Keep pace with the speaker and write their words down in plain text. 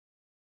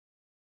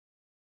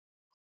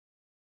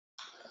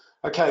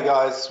Okay,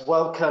 guys,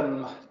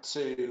 welcome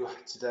to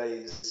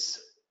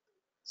today's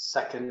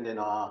second in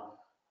our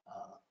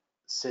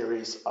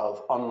series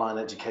of online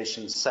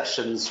education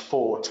sessions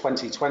for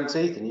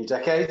 2020, the new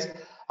decade.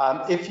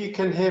 If you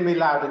can hear me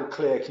loud and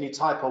clear, can you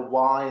type a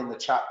Y in the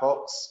chat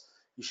box?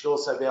 You should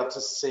also be able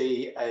to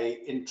see an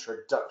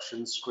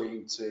introduction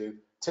screen to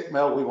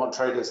Tickmill. We want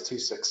traders to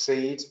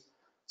succeed.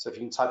 So if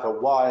you can type a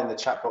Y in the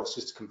chat box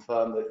just to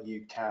confirm that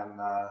you can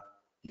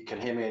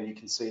hear me and you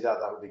can see that,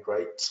 that would be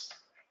great.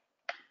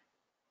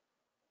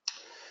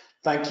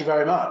 Thank you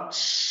very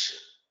much.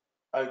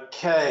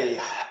 Okay,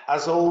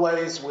 as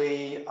always,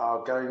 we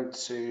are going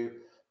to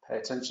pay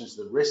attention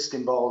to the risk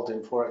involved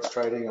in Forex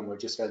trading, and we're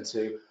just going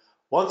to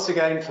once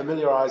again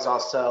familiarize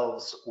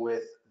ourselves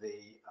with the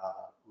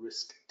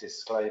risk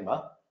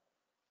disclaimer.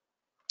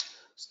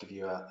 Just give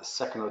you a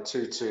second or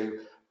two to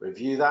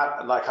review that.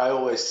 And like I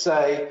always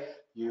say,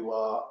 you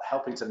are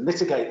helping to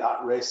mitigate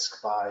that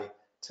risk by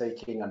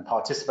taking and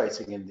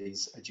participating in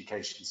these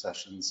education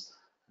sessions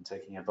and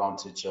taking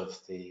advantage of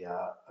the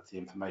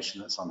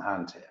information that's on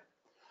hand here.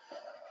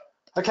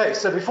 Okay,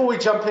 so before we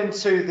jump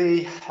into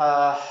the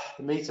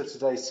meat of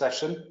today's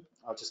session,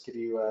 I'll just give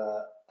you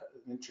an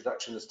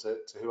introduction as to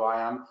who I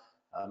am.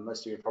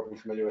 Most of you are probably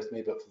familiar with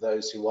me, but for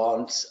those who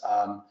aren't,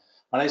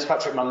 my name is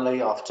Patrick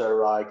Munley.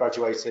 After I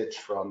graduated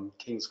from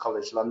King's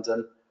College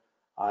London,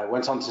 I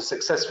went on to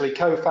successfully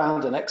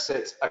co-found and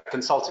exit a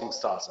consulting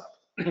startup.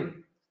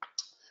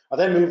 I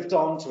then moved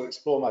on to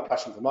explore my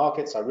passion for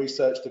markets. I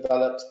researched,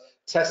 developed,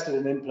 tested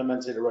and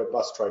implemented a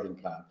robust trading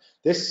plan.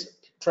 This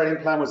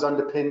trading plan was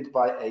underpinned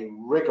by a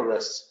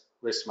rigorous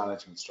risk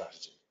management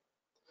strategy.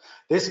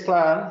 This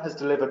plan has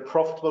delivered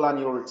profitable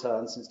annual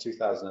returns since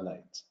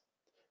 2008.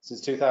 Since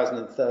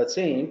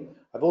 2013,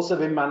 I've also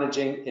been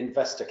managing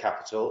investor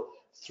capital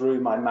through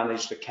my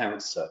managed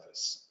accounts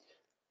service.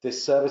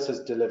 This service has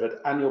delivered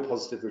annual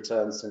positive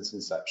returns since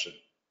inception.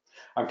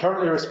 I'm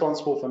currently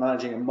responsible for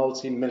managing a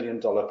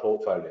multi-million-dollar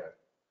portfolio.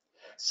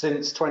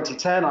 Since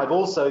 2010, I've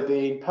also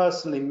been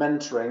personally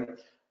mentoring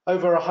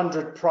over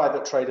 100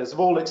 private traders of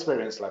all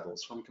experience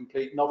levels, from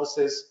complete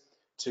novices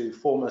to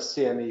former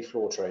CME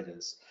floor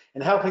traders,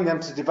 in helping them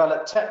to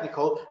develop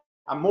technical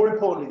and, more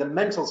importantly, the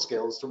mental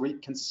skills to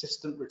reap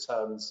consistent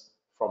returns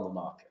from the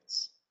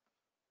markets.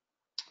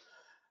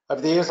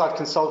 Over the years, I've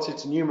consulted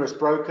to numerous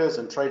brokers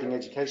and trading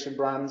education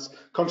brands,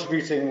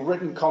 contributing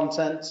written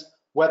content,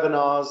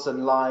 webinars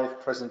and live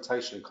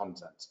presentation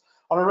content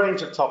on a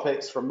range of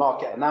topics from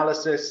market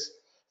analysis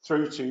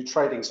through to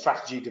trading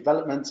strategy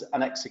development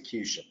and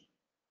execution.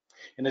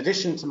 In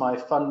addition to my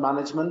fund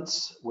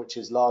management, which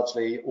is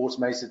largely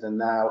automated and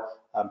now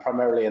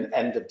primarily an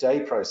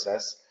end-of-day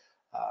process,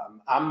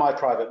 and my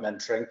private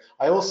mentoring,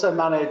 I also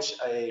manage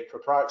a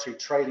proprietary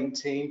trading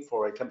team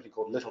for a company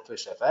called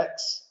Littlefish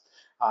FX.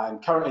 I'm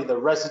currently the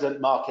resident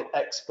market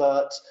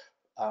expert,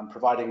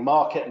 providing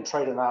market and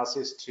trade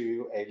analysis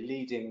to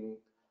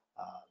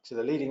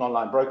the leading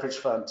online brokerage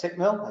firm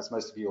Tickmill, as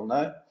most of you all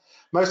know.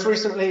 Most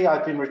recently,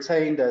 I've been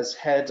retained as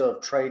head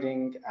of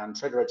trading and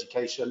trader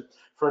education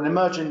for an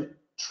emerging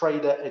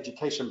trader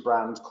education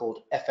brand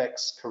called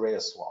FX Career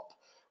Swap,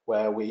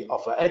 where we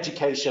offer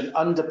education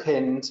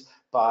underpinned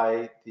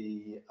by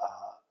the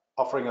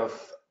offering of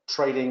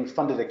trading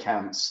funded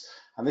accounts,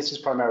 and this is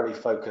primarily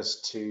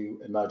focused to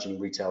emerging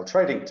retail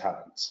trading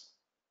talent.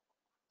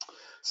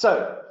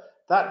 So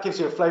that gives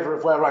you a flavor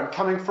of where I'm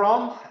coming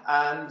from,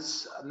 and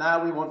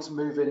now we want to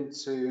move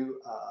into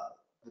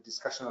the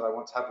discussion that I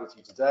want to have with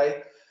you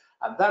today,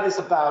 and that is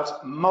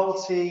about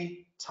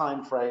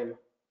multi-timeframe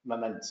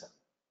momentum.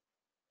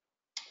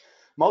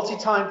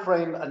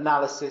 Multi-timeframe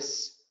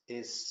analysis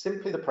is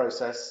simply the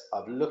process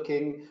of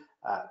looking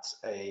at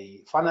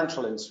a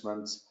financial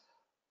instrument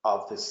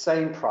of the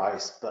same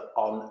price but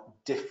on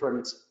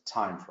different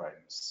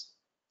timeframes.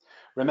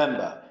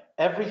 Remember,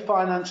 every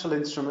financial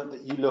instrument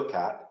that you look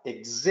at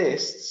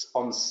exists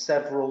on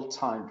several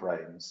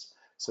timeframes.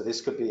 So this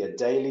could be a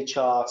daily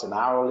chart, an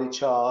hourly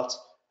chart,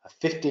 a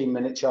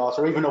 15-minute chart,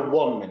 or even a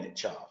 1-minute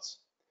chart.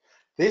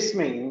 This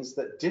means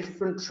that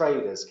different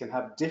traders can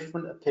have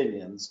different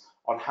opinions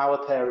on how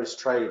a pair is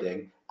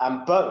trading,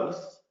 and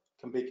both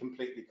can be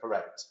completely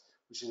correct,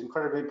 which is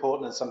incredibly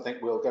important and something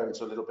we'll go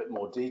into a little bit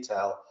more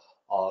detail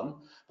on.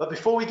 But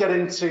before we get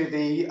into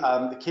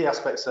the key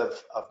aspects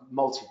of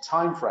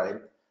multi-time frame,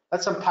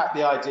 let's unpack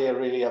the idea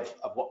really of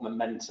what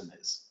momentum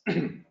is.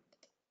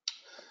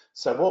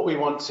 So what we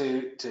want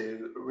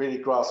to really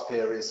grasp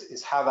here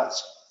is how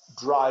that's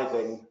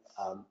driving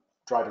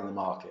the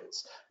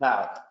markets.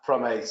 Now,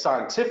 from a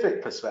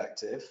scientific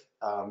perspective,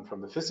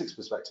 from the physics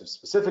perspective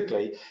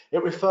specifically,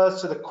 it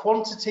refers to the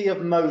quantity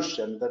of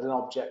motion that an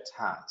object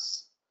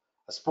has.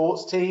 A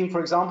sports team, for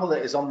example,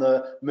 that is on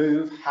the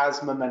move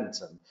has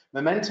momentum.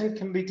 Momentum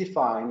can be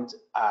defined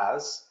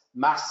as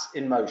mass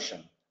in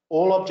motion.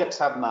 All objects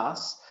have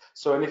mass,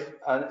 so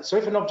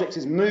if an object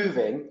is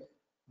moving,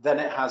 then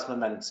it has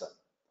momentum.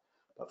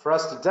 But for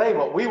us today,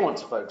 what we want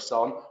to focus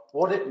on,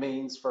 what it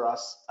means for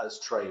us as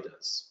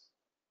traders.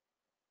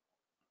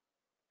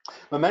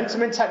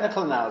 Momentum in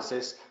technical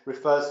analysis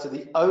refers to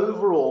the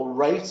overall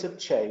rate of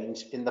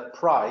change in the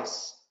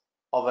price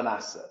of an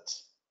asset.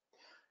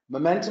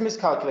 Momentum is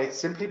calculated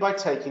simply by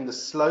taking the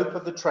slope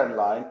of the trend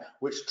line,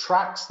 which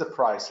tracks the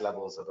price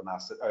levels of an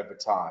asset over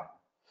time.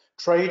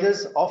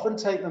 Traders often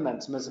take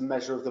momentum as a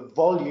measure of the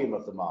volume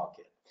of the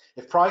market.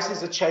 If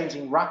prices are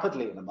changing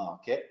rapidly in a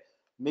market,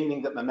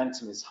 meaning that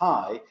momentum is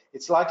high,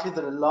 it's likely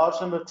that a large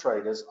number of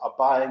traders are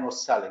buying or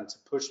selling to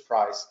push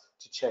price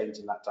to change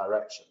in that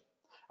direction.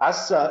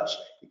 As such,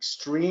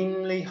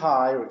 extremely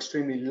high or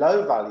extremely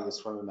low values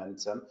for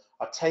momentum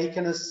are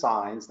taken as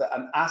signs that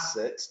an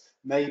asset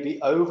may be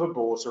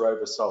overbought or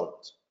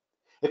oversold.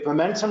 If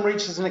momentum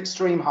reaches an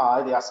extreme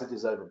high, the asset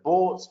is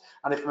overbought,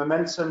 and if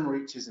momentum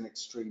reaches an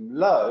extreme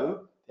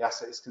low, the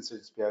asset is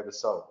considered to be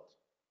oversold.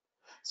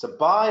 So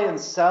buy and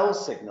sell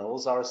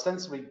signals are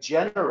ostensibly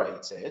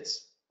generated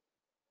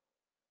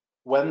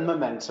when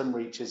momentum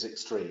reaches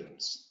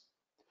extremes.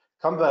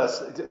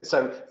 Conversely,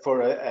 so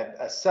for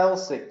a sell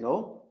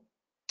signal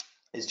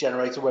is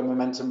generated when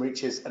momentum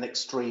reaches an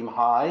extreme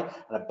high,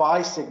 and a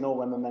buy signal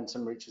when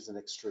momentum reaches an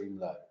extreme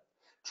low.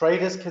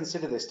 Traders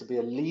consider this to be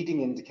a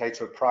leading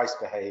indicator of price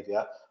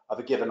behavior of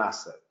a given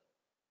asset,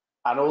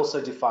 and also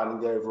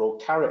defining the overall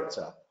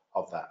character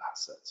of that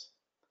asset.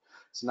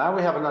 So now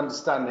we have an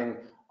understanding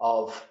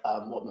of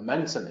what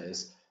momentum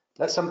is.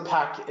 Let's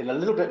unpack in a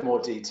little bit more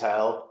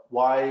detail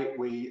why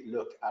we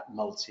look at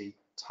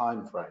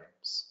multi-time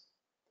frames.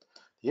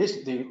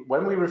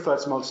 When we refer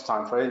to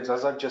multi-time frames,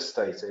 as I've just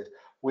stated,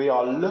 we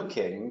are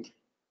looking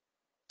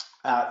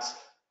at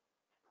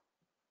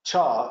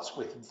charts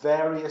with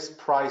various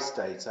price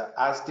data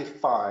as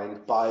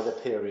defined by the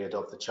period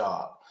of the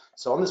chart.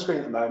 So on the screen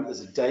at the moment,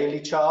 there's a daily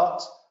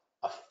chart,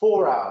 a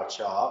 4-hour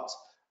chart,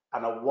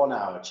 and a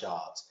 1-hour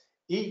chart.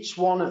 Each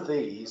one of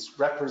these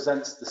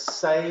represents the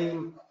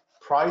same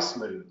price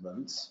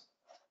movement,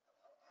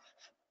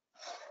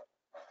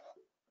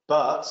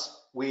 but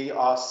we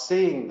are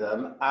seeing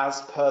them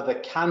as per the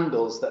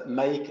candles that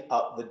make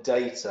up the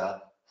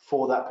data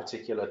for that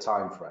particular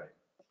time frame.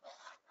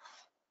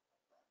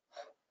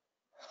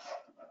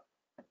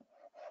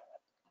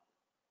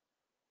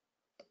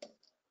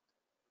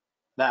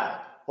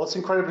 Now, what's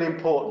incredibly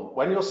important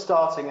when you're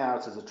starting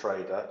out as a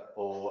trader,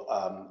 or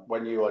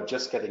when you are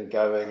just getting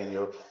going and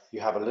you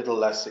have a little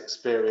less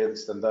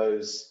experience than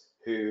those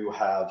who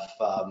have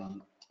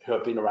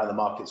been around the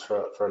markets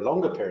for a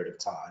longer period of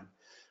time,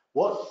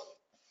 what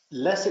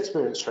less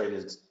experienced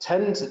traders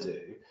tend to do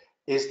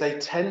is they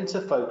tend to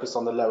focus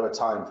on the lower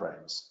time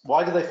frames.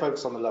 Why do they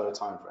focus on the lower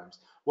time frames?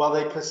 Well,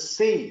 they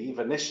perceive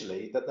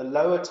initially that the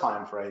lower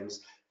time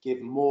frames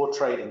give more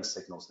trading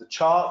signals. The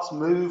charts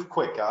move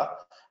quicker,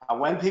 and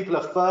when people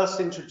are first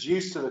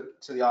introduced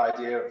to the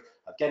idea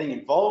of getting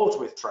involved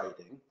with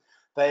trading,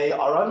 they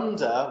are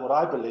under what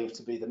I believe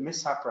to be the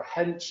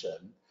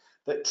misapprehension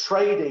that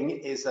trading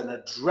is an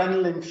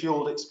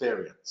adrenaline-fueled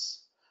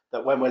experience.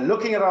 That when we're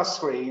looking at our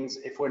screens,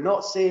 if we're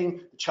not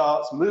seeing the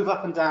charts move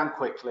up and down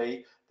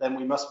quickly, then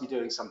we must be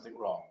doing something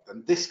wrong.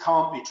 Then this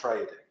can't be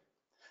trading.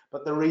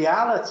 But the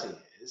reality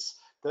is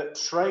that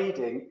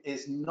trading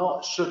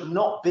should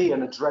not be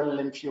an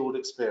adrenaline-fueled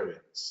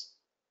experience.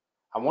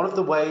 And one of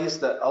the ways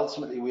that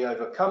ultimately we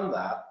overcome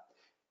that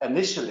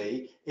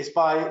initially is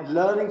by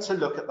learning to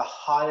look at the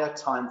higher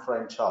time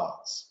frame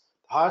charts.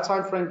 The higher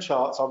time frame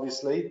charts,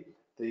 obviously,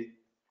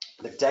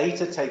 the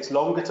data takes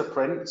longer to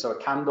print, so a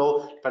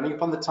candle, depending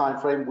upon the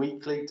time frame,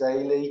 weekly,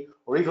 daily,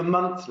 or even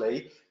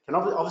monthly, can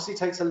obviously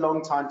takes a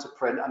long time to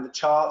print, and the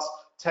charts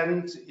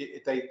tend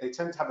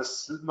to have a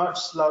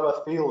much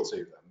slower feel to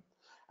them,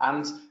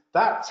 and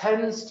that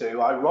tends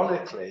to,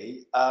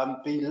 ironically,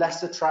 be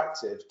less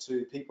attractive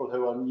to people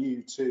who are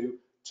new to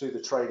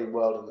the trading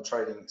world and the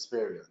trading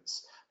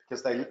experience,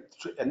 because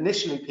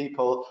initially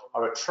people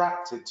are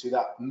attracted to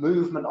that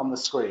movement on the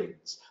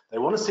screens. They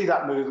want to see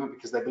that movement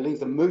because they believe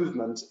the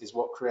movement is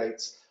what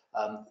creates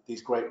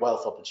these great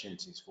wealth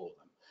opportunities for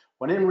them.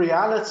 When in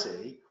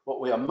reality,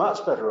 what we are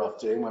much better off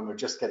doing when we're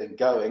just getting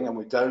going and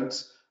we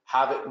don't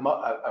have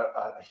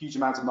a huge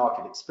amount of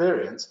market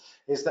experience,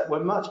 is that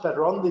we're much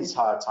better on these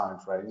higher time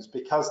frames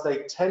because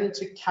they tend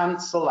to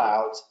cancel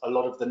out a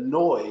lot of the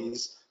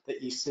noise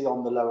that you see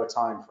on the lower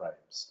time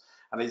frames.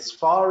 And it's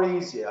far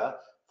easier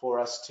for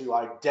us to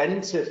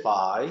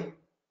identify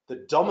the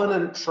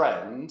dominant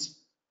trend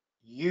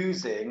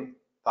using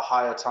the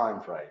higher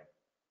time frame.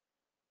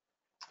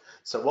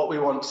 So what we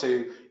want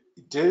to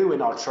do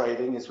in our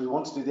trading is we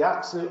want to do the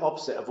absolute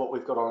opposite of what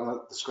we've got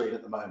on the screen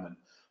at the moment.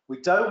 We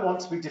don't want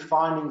to be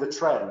defining the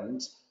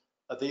trend,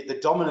 the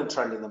dominant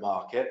trend in the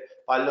market,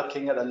 by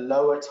looking at a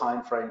lower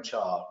time frame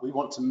chart. We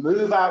want to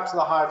move out to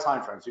the higher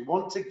time frames. We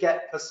want to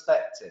get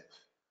perspective.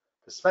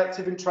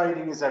 Perspective in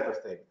trading is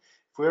everything.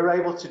 If we're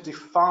able to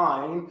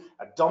define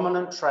a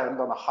dominant trend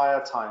on a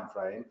higher time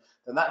frame,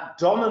 then that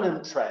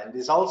dominant trend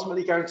is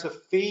ultimately going to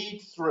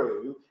feed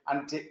through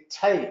and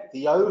dictate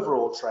the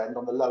overall trend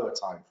on the lower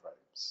time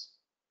frames.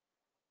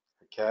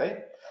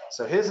 Okay,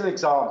 so here's an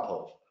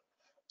example.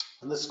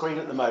 On the screen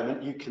at the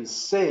moment, you can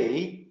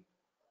see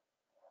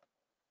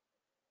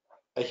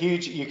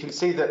you can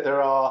see that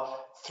there are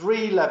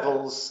three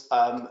levels.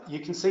 You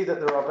can see that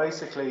there are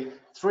basically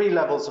three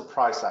levels of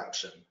price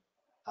action.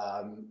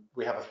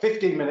 We have a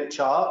 15-minute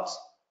chart,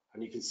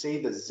 and you can see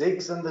the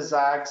zigs and the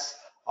zags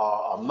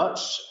are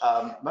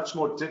much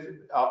more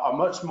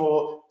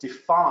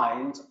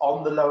defined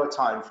on the lower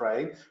time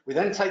frame. We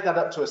then take that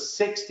up to a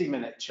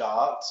 60-minute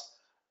chart,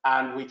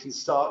 and we can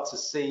start to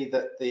see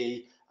that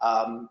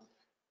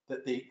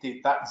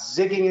that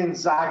zigging and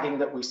zagging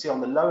that we see on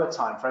the lower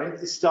time frame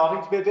is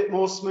starting to be a bit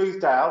more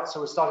smoothed out.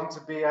 So we're starting to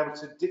be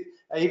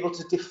able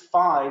to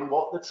define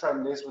what the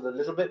trend is with a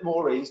little bit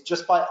more ease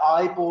just by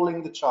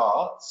eyeballing the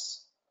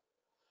charts.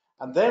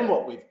 And then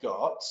what we've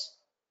got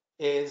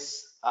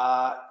is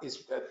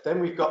then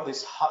we've got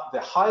the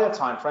higher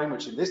time frame,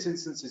 which in this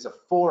instance is a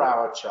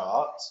 4-hour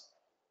chart,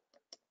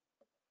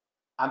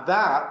 and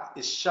that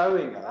is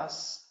showing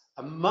us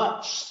a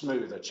much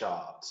smoother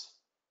chart.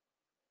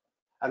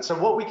 And so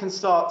what we can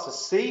start to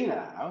see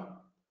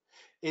now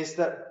is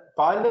that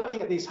by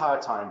looking at these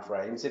higher time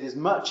frames, it is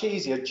much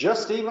easier,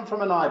 just even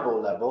from an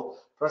eyeball level,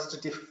 for us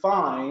to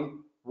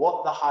define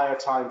what the higher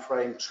time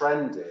frame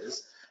trend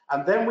is.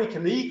 And then we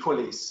can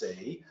equally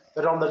see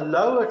that on the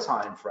lower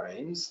time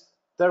frames,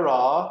 there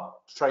are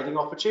trading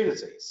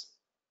opportunities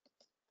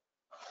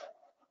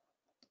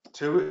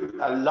to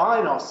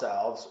align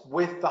ourselves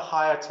with the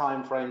higher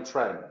time frame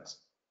trend.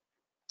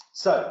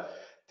 So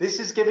this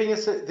is giving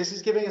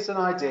us an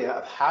idea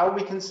of how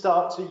we can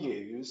start to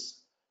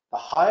use the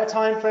higher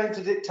time frame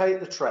to dictate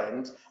the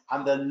trend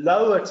and the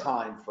lower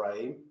time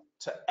frame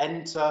to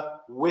enter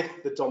with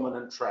the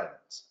dominant trend.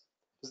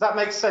 Does that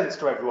make sense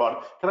to everyone?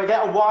 Can I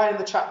get a Y in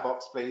the chat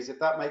box, please, if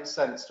that makes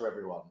sense to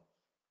everyone?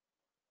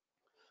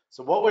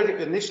 So what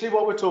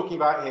we're talking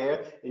about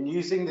here in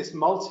using this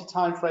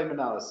multi-time frame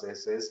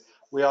analysis is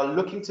we are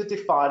looking to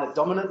define a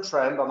dominant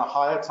trend on a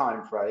higher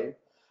time frame,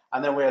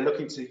 and then we are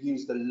looking to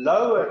use the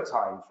lower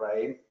time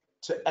frame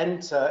to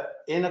enter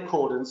in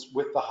accordance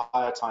with the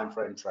higher time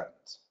frame trend.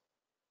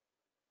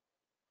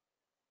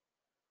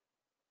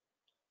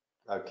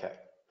 Okay.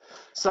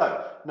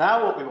 So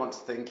now what we want to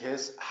think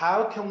is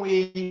how can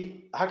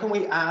we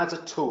add a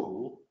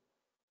tool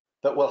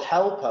that will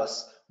help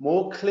us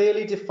more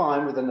clearly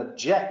define with an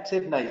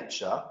objective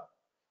nature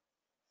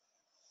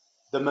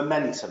the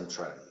momentum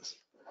trend.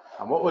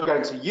 And what we're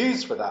going to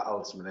use for that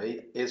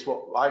ultimately is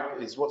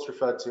what's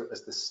referred to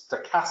as the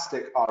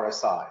stochastic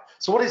RSI.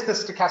 So what is the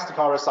stochastic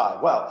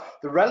RSI? Well,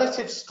 the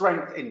relative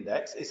strength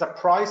index is a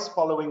price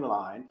following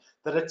line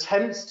that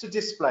attempts to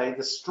display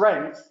the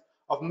strength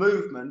of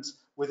movement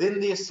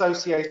within the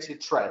associated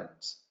trend.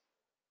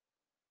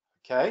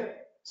 Okay,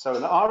 so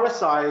an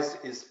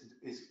RSI is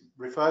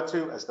referred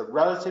to as the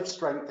relative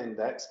strength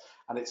index,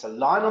 and it's a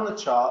line on the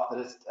chart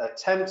that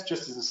attempts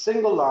just as a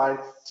single line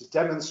to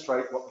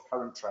demonstrate what the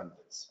current trend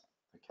is.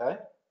 Okay.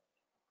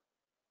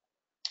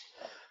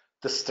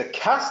 The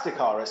stochastic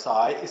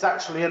RSI is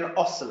actually an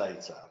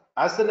oscillator.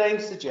 As the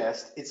name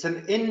suggests, it's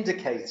an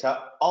indicator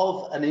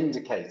of an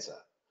indicator.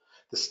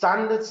 The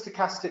standard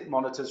stochastic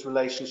monitors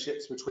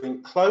relationships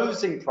between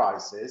closing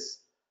prices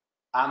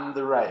and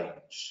the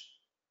range.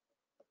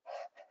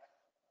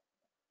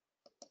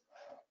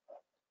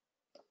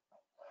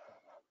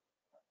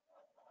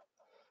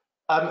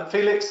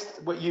 Felix,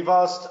 what you've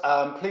asked,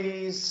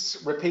 please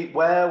repeat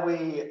where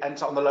we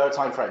enter on the lower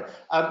time frame.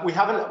 I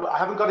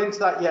haven't got into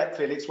that yet,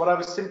 Felix. What I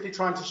was simply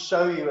trying to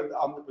show you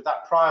with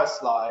that prior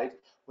slide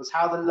was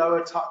how the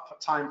lower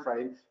time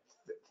frame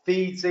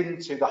feeds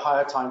into the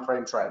higher time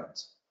frame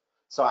trend.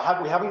 So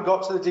we haven't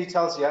got to the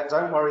details yet.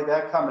 Don't worry,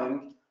 they're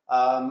coming.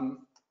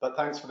 But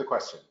thanks for the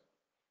question.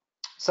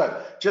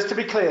 So just to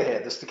be clear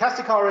here, the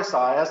stochastic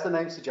RSI, as the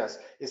name suggests,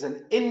 is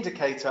an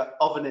indicator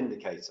of an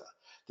indicator.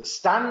 The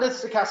standard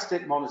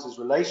stochastic monitors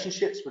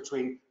relationships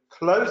between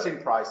closing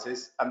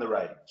prices and the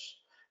range.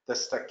 The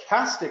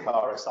stochastic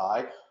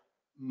RSI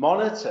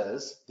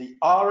monitors the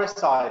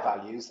RSI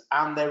values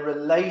and their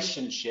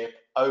relationship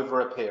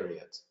over a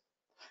period.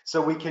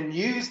 So we can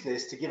use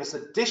this to give us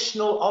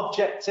additional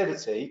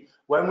objectivity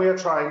when we are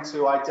trying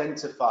to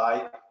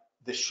identify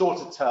the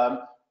shorter term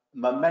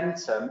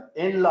momentum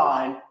in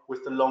line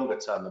with the longer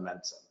term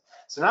momentum.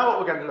 So now what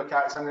we're going to look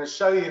at is I'm going to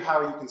show you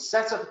how you can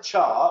set up a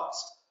chart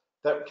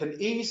that can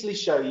easily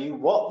show you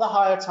what the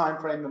higher time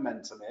frame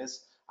momentum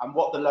is and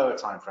what the lower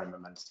time frame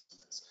momentum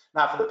is.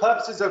 Now, for the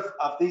purposes of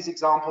these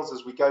examples,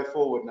 as we go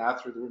forward now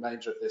through the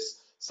remainder of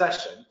this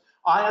session,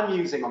 I am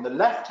using on the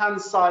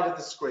left-hand side of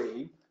the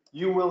screen,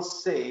 you will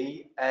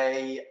see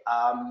a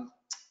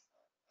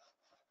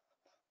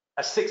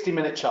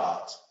 60-minute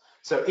chart.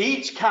 So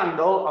each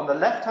candle on the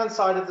left-hand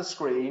side of the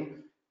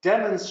screen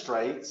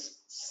demonstrates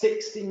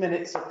 60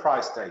 minutes of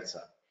price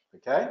data,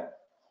 okay?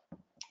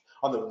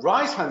 On the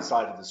right-hand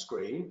side of the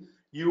screen,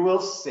 you will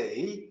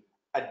see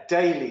a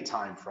daily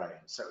time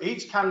frame. So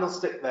each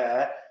candlestick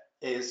there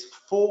is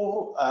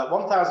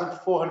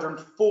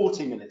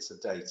 1,440 minutes of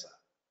data.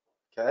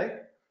 Okay,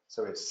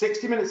 so it's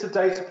 60 minutes of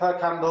data per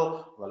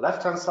candle on the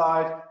left-hand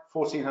side,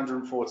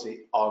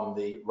 1,440 on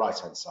the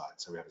right-hand side.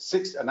 So we have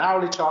an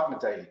hourly chart and a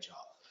daily chart.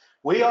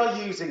 We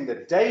are using the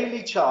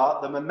daily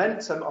chart, the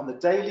momentum on the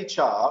daily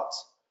chart,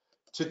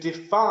 to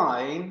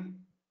define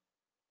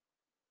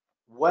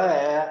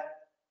where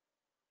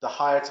the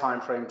higher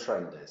time frame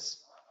trend is.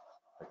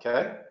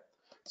 Okay,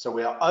 so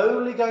we are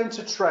only going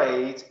to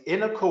trade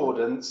in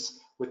accordance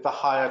with the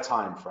higher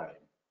time frame.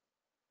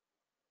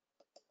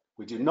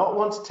 We do not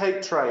want to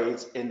take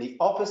trades in the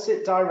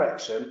opposite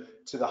direction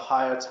to the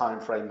higher time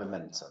frame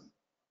momentum.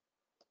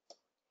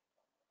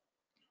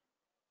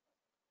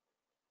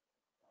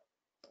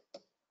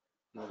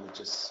 Let me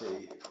just see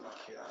if we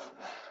can.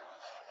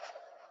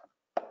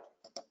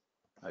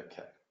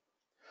 Okay.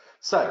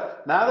 So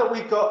now that we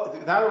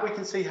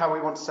can see how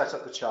we want to set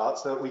up the chart,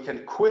 so that we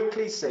can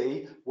quickly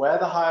see where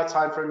the higher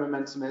time frame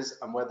momentum is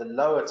and where the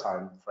lower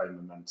time frame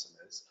momentum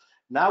is.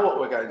 Now what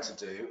we're going to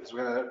do is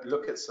we're going to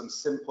look at some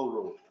simple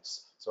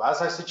rules. So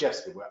as I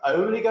suggested, we're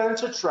only going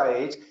to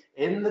trade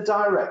in the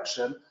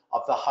direction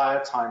of the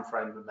higher time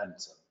frame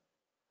momentum.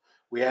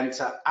 We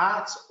enter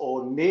at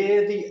or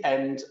near the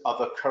end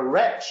of a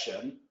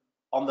correction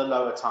on the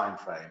lower time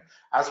frame.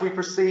 As we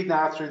proceed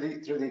now through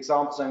the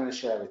examples I'm going to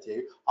share with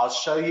you, I'll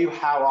show you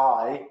how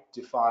I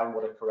define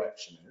what a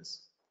correction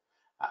is.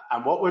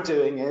 And what we're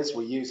doing is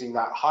we're using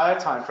that higher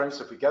time frame.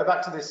 So if we go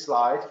back to this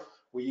slide,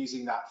 we're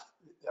using that.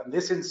 In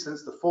this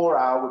instance, the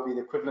 4-hour would be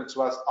the equivalent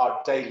to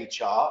our daily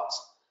chart.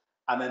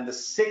 And then the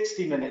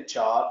 60-minute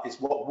chart is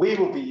what we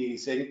will be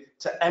using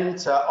to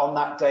enter on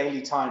that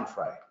daily time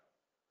frame.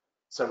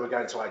 So we're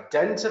going to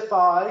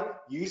identify,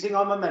 using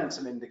our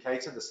momentum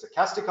indicator, the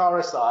stochastic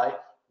RSI,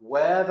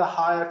 where the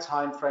higher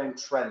time frame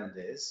trend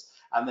is.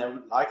 And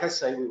then, like I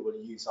say, we will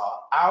use our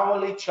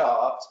hourly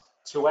chart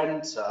to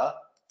enter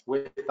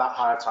with that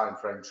higher time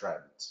frame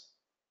trend.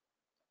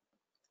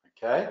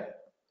 Okay?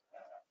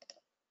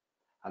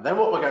 And then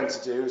what we're going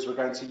to do is we're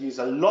going to use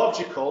a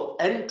logical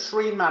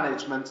entry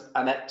management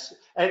and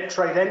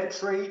trade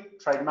entry,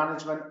 trade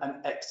management,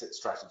 and exit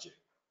strategy.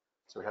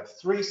 So we have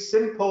 3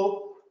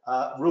 simple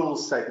rule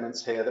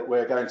segments here that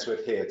we're going to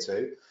adhere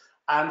to.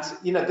 And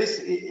you know, this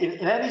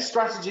in any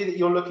strategy that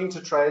you're looking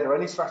to trade, or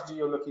any strategy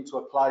you're looking to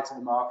apply to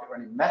the market, or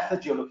any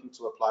method you're looking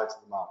to apply to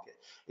the market,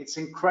 it's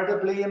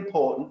incredibly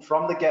important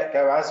from the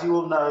get-go, as you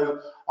will know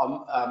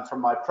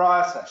from my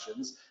prior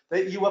sessions,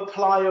 that you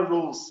apply a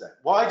rule set.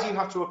 Why do you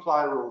have to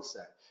apply a rule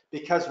set?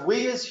 Because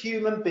we as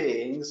human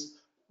beings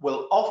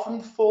will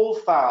often fall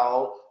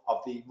foul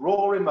of the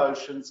raw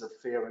emotions of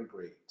fear and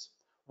greed.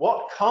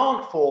 What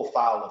can't fall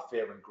foul of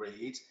fear and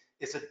greed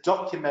is a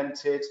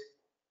documented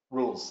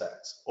rule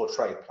set or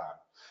trade plan.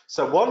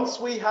 So once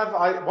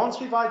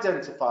we've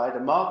identified a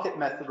market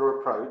method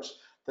or approach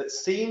that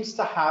seems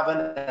to have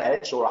an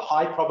edge or a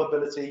high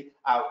probability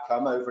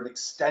outcome over an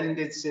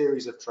extended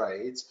series of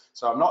trades,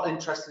 so I'm not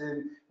interested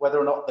in whether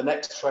or not the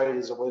next trade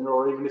is a winner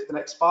or even if the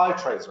next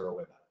 5 trades are a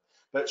winner,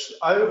 but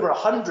over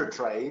 100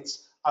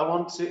 trades, I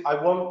want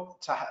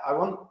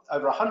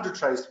over 100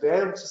 trades to be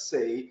able to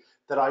see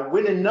that I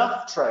win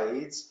enough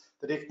trades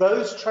that if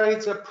those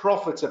trades are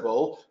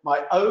profitable,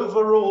 my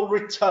overall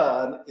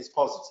return is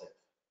positive.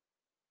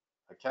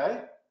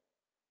 Okay?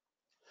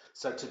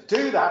 So to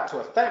do that, to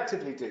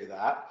effectively do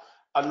that,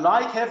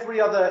 unlike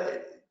every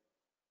other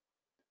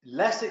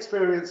less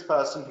experienced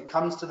person who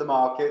comes to the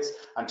markets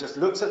and just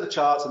looks at the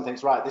charts and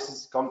thinks, right, this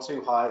has gone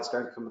too high, it's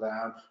going to come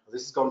down, or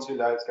this has gone too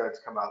low, it's going to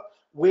come up.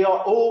 We are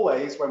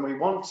always, when we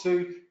want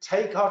to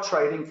take our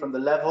trading from the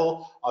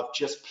level of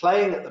just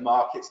playing at the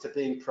markets to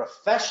being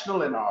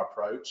professional in our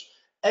approach,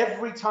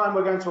 every time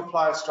we're going to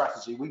apply a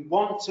strategy, we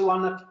want to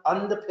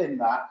underpin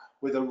that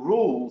with a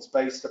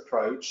rules-based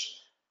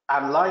approach.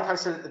 And like I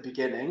said at the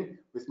beginning,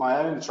 with my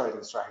own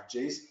trading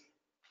strategies,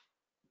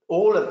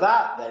 all of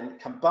that then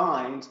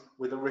combined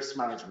with a risk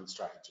management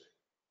strategy.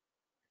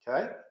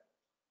 Okay?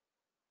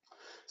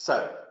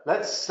 So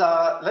let's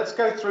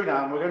go through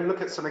now, and we're going to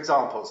look at some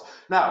examples.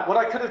 Now, what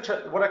I could have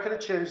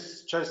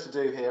chose to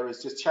do here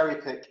is just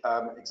cherry pick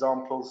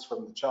examples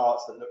from the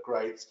charts that look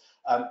great.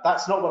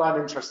 That's not what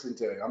I'm interested in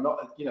doing. I'm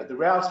not, you know, the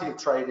reality of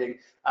trading,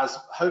 as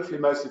hopefully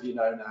most of you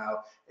know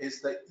now, is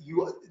that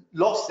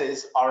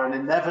losses are an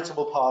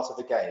inevitable part of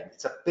the game.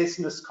 It's a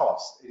business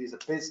cost. It is a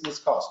business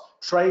cost.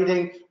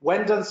 Trading,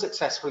 when done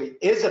successfully,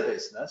 is a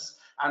business,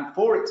 and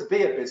for it to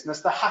be a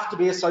business, there have to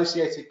be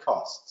associated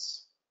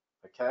costs.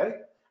 Okay?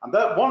 And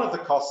one of the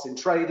costs in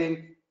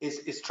trading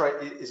is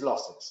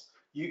losses.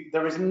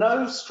 There is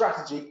no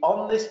strategy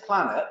on this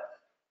planet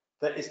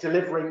that is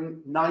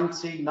delivering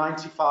 90,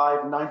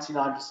 95,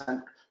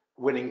 99%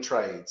 winning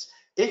trades.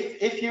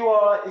 If you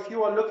are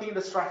looking at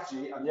a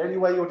strategy and the only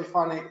way you're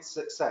defining its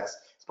success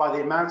is by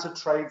the amount of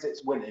trades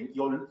it's winning,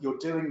 you're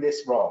doing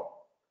this wrong.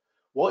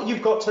 What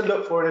you've got to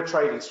look for in a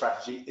trading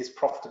strategy is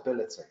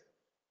profitability.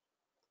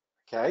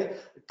 Okay,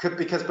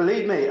 because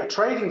believe me, there are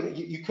trading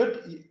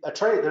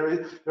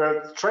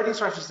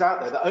strategies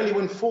out there that only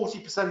win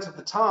 40% of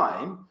the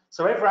time.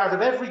 So out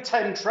of every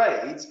 10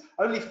 trades,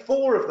 only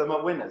 4 of them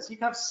are winners. You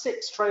can have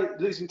 6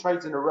 losing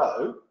trades in a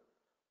row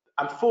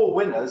and 4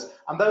 winners,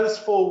 and those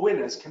 4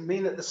 winners can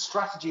mean that the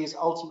strategy is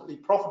ultimately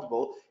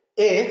profitable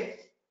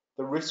if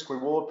the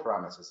risk-reward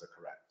parameters are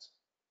correct.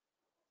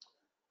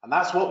 And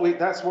that's what we're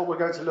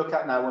going to look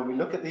at now. When we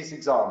look at these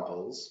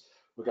examples,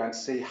 we're going to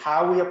see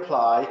how we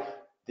apply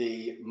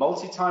the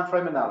multi-time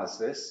frame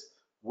analysis,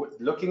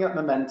 looking at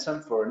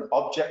momentum for an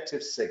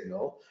objective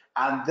signal,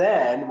 and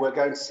then we're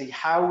going to see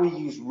how we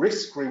use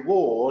risk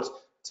reward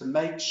to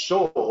make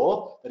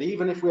sure that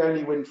even if we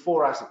only win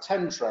 4 out of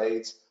 10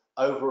 trades,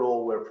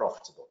 overall we're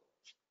profitable.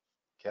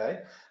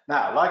 Okay.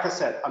 Now, like I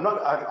said,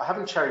 I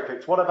haven't cherry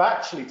picked. What I've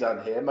actually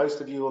done here,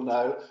 most of you will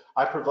know,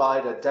 I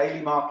provide a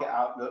daily market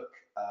outlook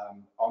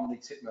on the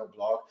Tickmill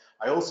blog.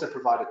 I also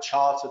provide a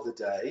chart of the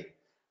day.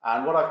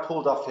 And what I've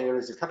pulled off here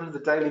is a couple of the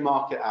daily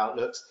market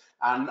outlooks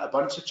and a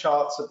bunch of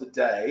charts of the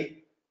day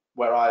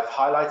where I've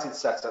highlighted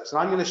setups. And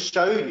I'm going to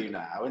show you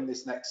now in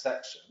this next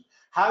section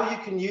how you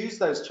can use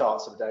those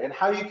charts of the day and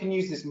how you can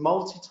use this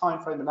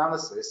multi-time frame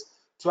analysis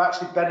to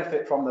actually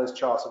benefit from those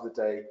charts of the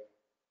day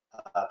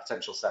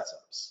potential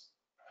setups.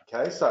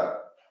 Okay, so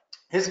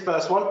here's the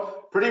first one.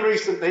 Pretty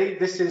recently,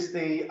 this is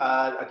the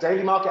a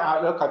daily market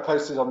outlook I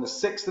posted on the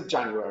 6th of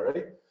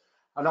January.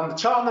 And on the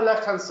chart on the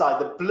left-hand side,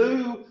 the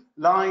blue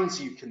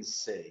lines you can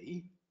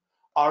see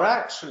are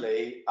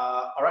actually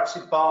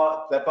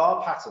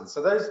bar patterns.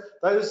 So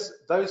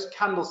those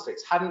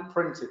candlesticks hadn't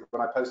printed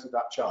when I posted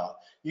that chart.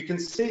 You can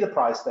see the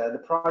price there. The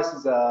price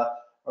is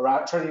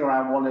trading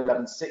around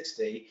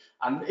 111.60,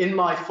 and in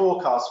my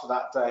forecast for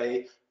that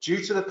day,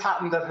 due to the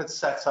pattern that had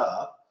set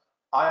up,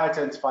 I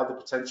identified the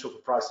potential for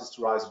prices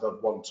to rise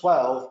above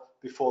 112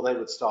 before they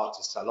would start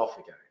to sell off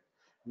again.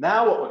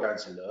 Now what we're going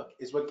to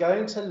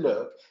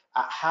look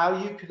at how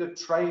you could have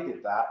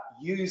traded that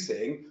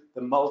using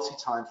the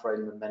multi-time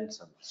frame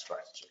momentum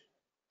strategy.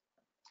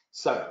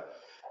 So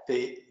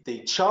the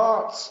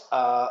charts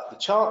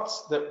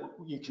that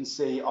you can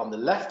see on the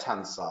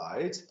left-hand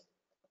side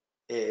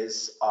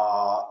is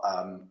our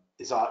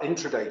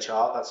intraday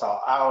chart. That's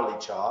our hourly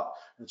chart.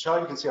 And the chart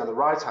you can see on the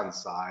right-hand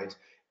side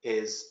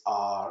is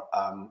our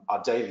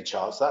daily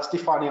chart. So that's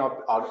defining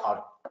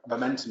our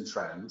momentum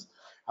trend.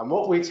 And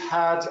what we'd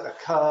had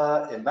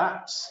occur in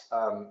that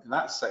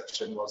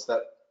section was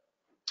that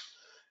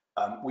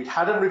we'd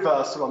had a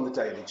reversal on the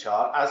daily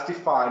chart as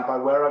defined by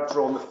where I've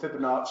drawn the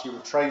Fibonacci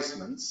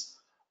retracements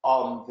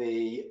on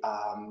the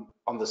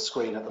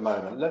screen at the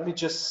moment. Let me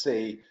just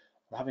see.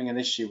 I'm having an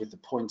issue with the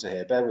pointer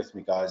here. Bear with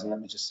me, guys, and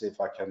let me just see if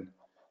I can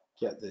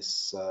get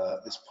this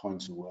this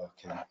pointer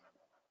working.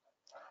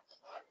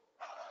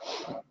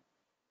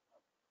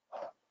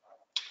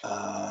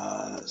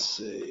 Let's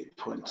see,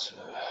 pointer.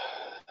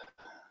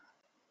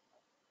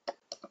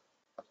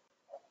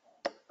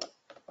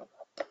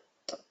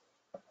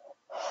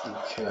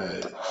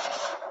 Okay,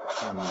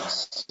 let me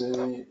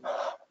see.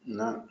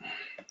 No.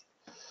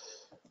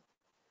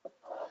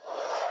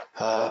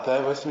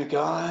 Bear with me,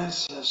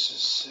 guys. Let's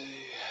just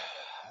see.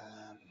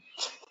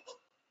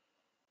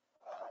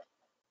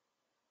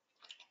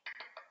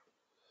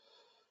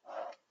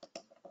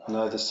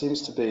 No, there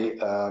seems to be,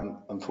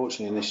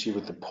 unfortunately, an issue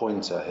with the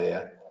pointer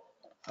here.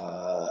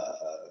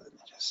 Let me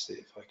just see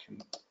if I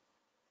can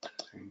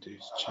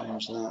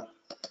change that.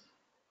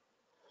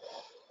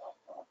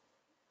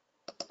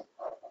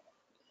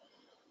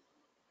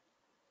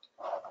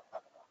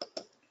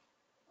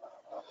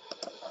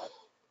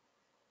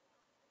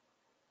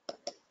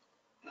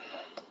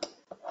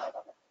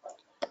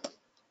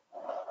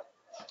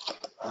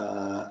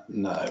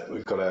 No,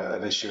 we've got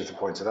an issue with the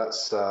pointer.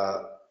 That's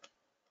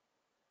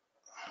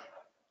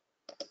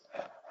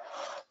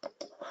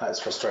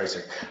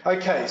frustrating.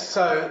 Okay,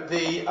 so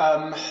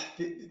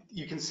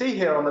you can see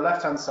here on the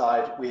left-hand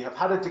side, we have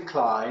had a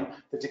decline.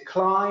 The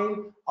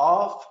decline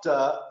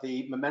after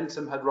the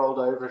momentum had rolled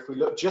over, if we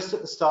look just at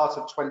the start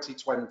of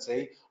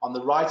 2020 on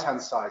the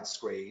right-hand side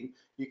screen,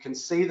 you can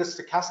see the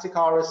stochastic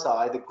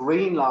RSI, the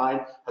green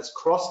line has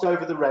crossed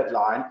over the red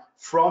line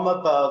from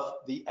above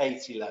the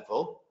 80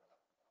 level.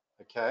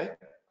 Okay,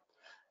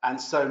 and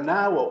so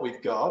now what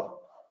we've got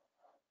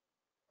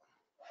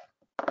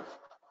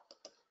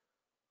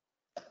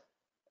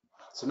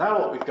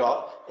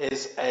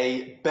is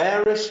a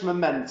bearish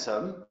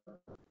momentum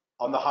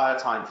on the higher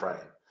time frame.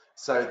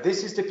 So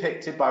this is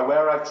depicted by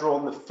where I've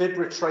drawn the fib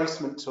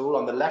retracement tool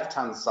on the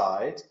left-hand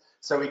side.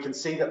 So we can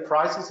see that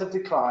prices have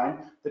declined.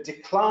 The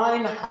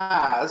decline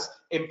has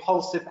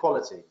impulsive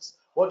qualities.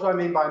 What do I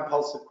mean by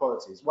impulsive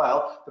qualities?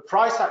 Well, the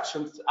price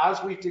action,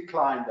 as we've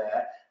declined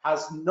there,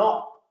 has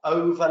not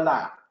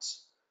overlapped.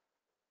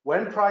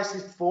 When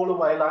prices fall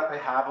away like they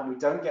have and we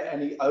don't get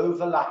any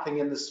overlapping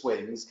in the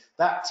swings,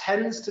 that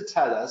tends to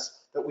tell us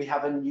that we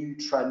have a new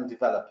trend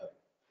developing.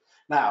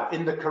 Now,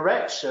 in the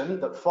correction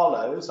that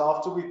follows,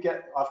 after we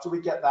get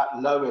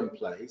that low in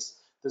place,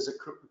 there's a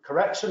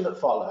correction that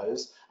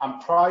follows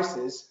and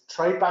prices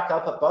trade back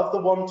up above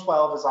the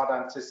 112 as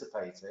I'd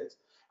anticipated,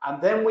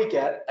 and then we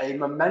get a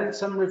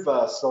momentum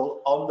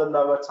reversal on the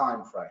lower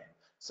time frame.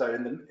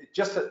 So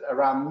just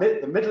around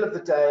the middle of the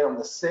day on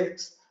the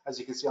 6th, as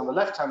you can see on the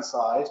left-hand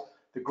side,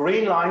 the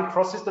green line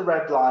crosses the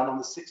red line on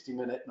the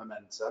 60-minute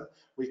momentum.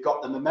 We've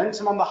got the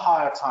momentum on the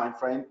higher time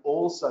frame,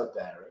 also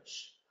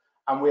bearish,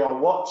 and we are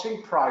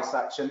watching price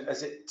action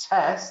as it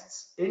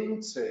tests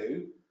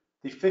into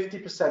the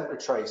 50%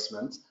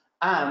 retracement,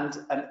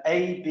 and an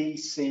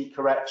ABC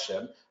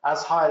correction,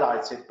 as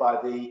highlighted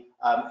by the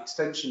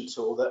extension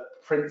tool that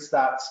prints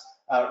that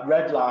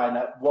red line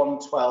at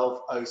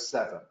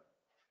 112.07.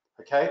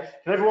 Okay,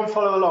 can everyone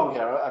follow along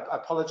here? I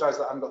apologize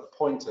that I haven't got the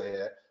pointer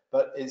here,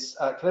 but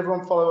can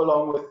everyone follow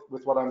along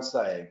with what I'm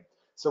saying?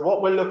 So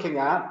what we're looking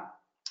at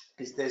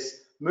is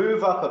this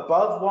move up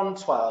above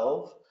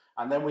 112,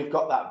 and then we've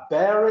got that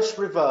bearish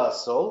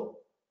reversal.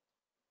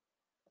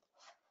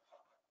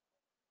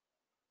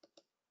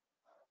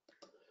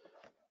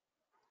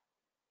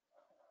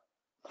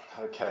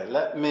 Okay,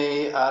 let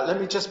me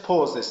just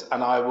pause this,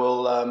 and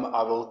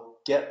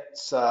I'll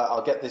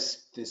get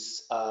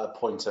this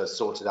pointer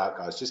sorted out,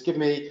 guys. Just give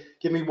me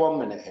 1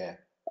 minute here.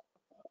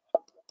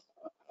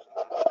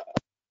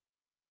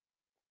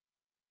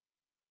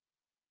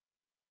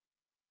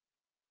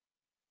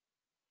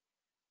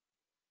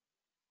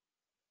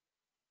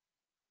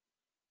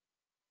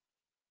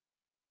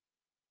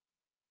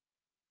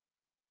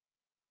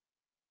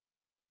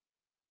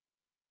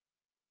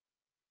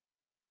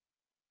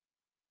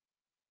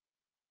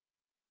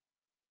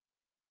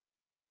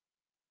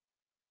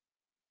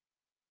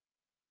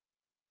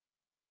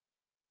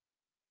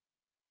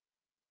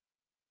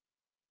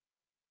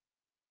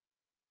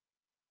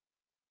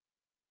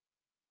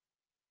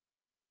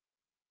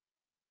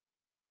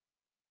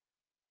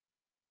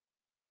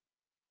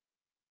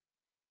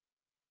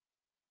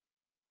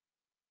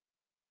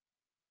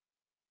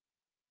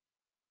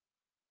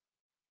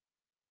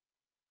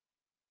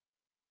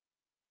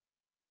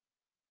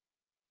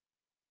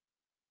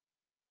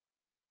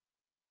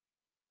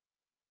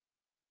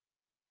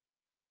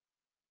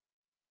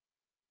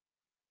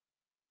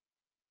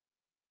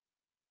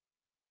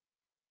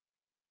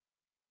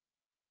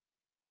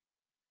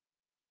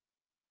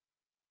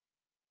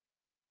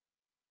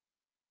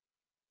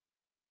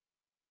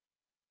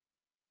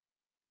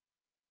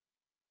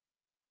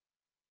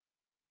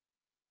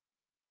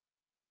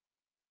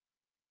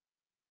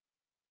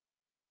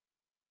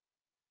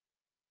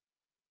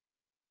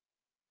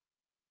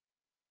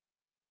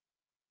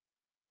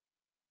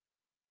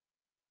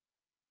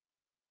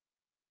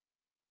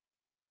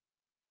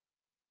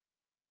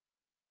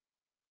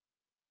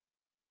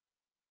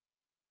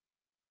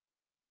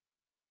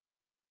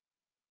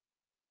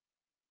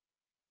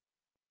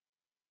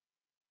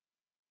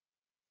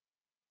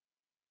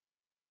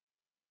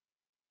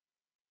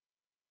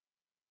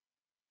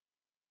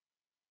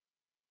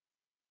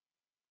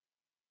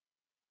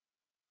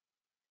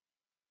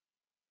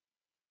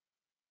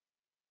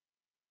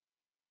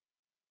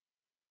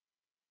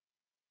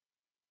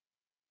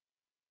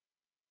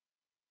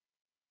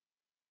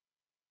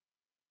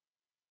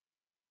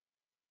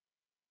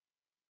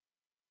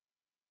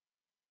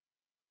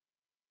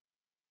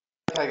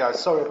 Okay,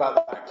 guys, sorry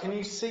about that. Can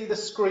you see the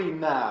screen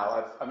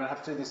now? I'm going to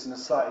have to do this in a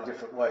slightly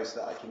different way so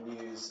that I can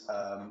use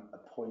a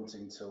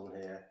pointing tool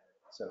here,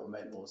 so it will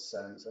make more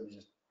sense. Let me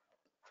just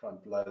try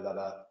and blow that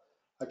up.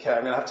 Okay,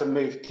 I'm going to have to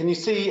move. Can you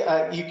see?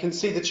 You can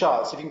see the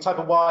charts. If you can type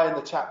a Y in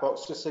the chat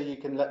box, just so you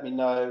can let me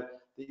know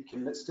that you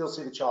can still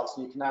see the charts,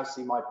 and you can now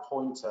see my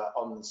pointer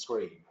on the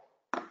screen.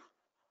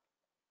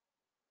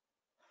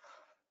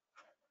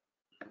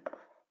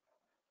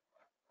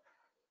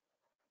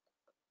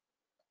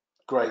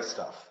 Great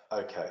stuff.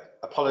 Okay,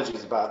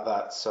 apologies about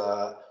that.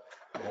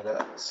 We had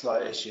a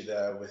slight issue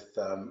there with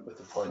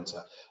the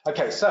pointer.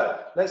 Okay, so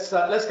let's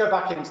go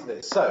back into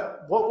this. So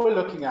what we're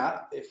looking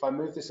at, if I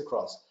move this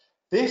across,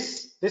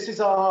 this is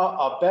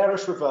our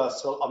bearish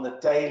reversal on the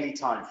daily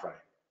time frame.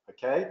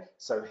 Okay,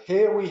 so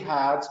here we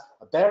had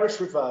a bearish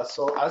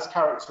reversal as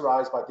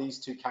characterized by these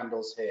two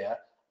candles here,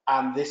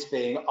 and this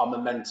being our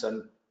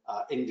momentum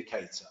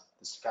indicator,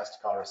 the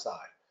stochastic RSI.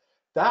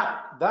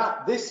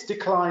 This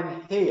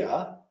decline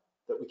here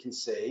that we can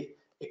see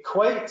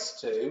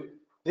equates to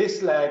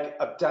this leg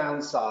of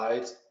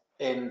downside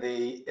in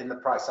the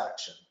price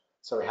action.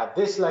 So we have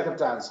this leg of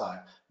downside.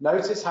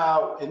 Notice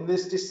how in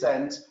this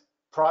descent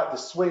the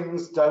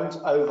swings don't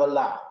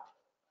overlap.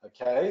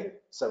 Okay,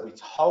 so we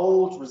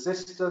hold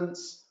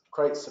resistance,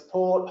 create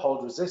support,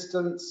 hold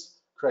resistance,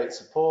 create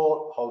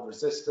support, hold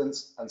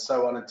resistance, and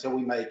so on until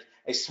we make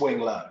a swing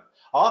low.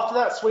 After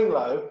that swing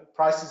low,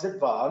 prices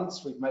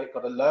advance. We've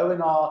got a low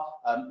in our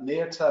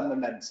near-term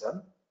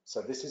momentum. So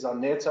this is our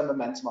near-term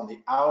momentum on the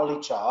hourly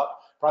chart.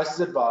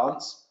 Prices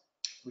advance,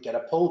 we get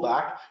a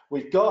pullback.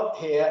 We've got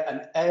here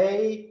an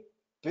A,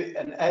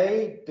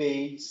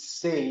 B,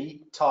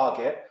 C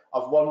target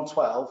of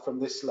 112 from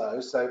this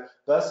low. So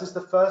versus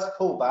the first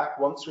pullback,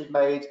 once we've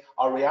made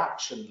our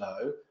reaction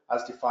low,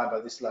 as defined by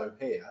this low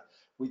here,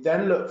 we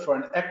then look for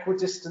an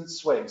equidistant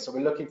swing. So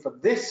we're looking for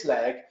this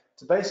leg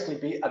to basically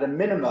be at a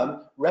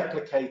minimum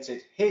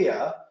replicated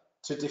here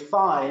to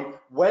define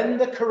when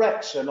the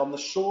correction on the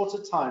shorter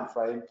time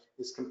frame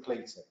is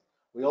completing.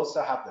 We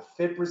also have the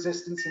fib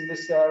resistance in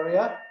this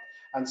area,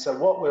 and so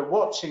what we're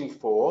watching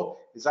for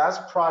is as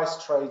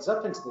price trades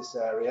up into this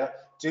area,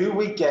 do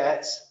we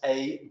get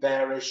a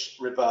bearish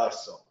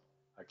reversal?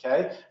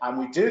 Okay, and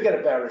we do get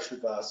a bearish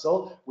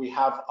reversal. We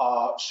have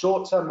our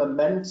short-term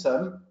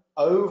momentum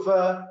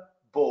over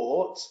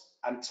overbought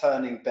and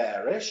turning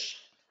bearish,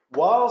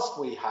 whilst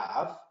we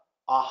have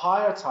our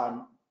higher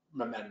time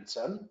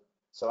momentum.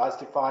 So as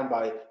defined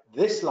by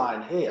this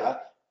line here,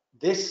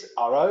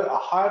 our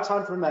higher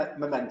time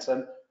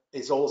momentum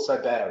is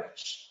also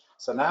bearish.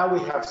 So now we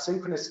have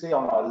synchronicity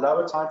on our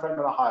lower time frame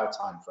and a higher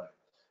time frame.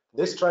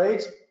 This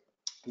trade,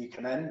 you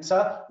can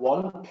enter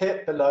 1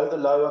 pip below the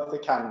low of the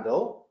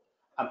candle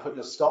and put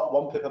your stop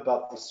 1 pip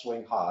above the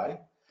swing high.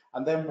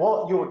 And then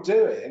what you're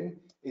doing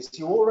is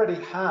you already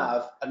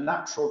have a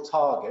natural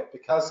target,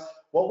 because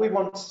what we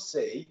want to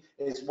see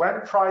is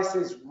when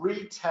prices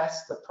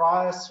retest the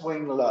prior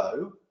swing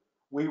low,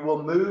 we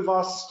will move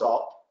our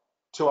stop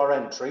to our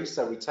entry.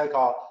 So we take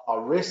our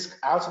risk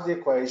out of the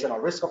equation,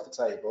 our risk off the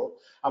table,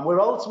 and we're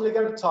ultimately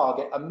going to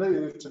target a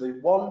move to the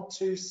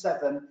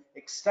 127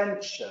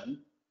 extension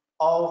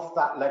of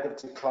that leg of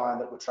decline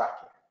that we're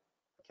tracking.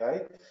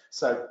 Okay,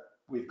 so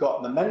we've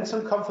got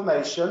momentum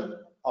confirmation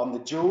on the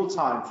dual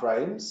time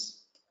frames.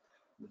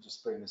 Let me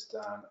just bring this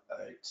down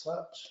a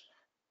touch.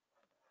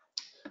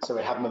 So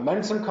we have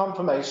momentum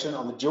confirmation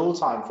on the dual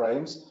time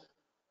frames,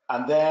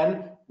 and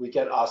then we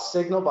get our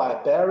signal by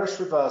a bearish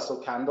reversal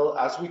candle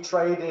as we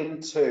trade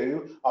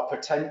into our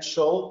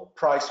potential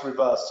price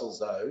reversal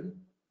zone.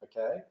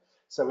 Okay,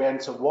 so we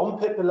enter 1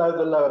 pip below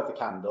the low of the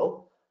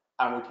candle,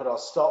 and we put our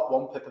stop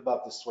 1 pip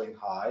above the swing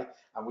high,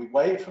 and we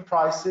wait for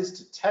prices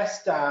to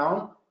test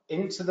down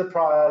into the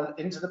prior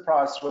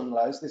swing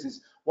lows. This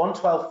is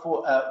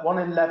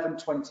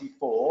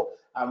 111.24,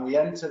 and we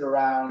entered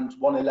around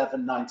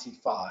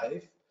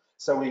 111.95.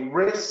 So we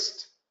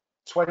risked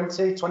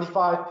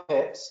 25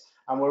 pips,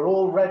 and we're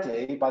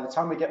already, by the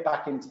time we get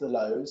back into the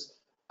lows,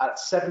 at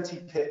 70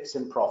 pips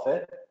in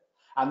profit.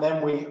 And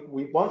then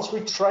once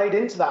we trade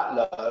into that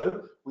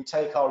low, we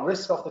take our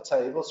risk off the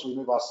table, so we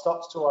move our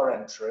stops to our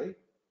entry,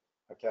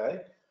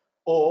 okay?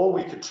 Or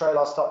we could trail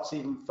our stops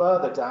even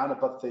further down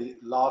above the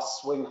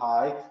last swing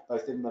high,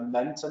 both in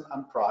momentum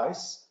and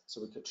price. So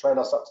we could trail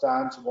our stops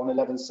down to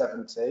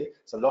 111.70,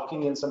 so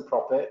locking in some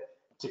profit,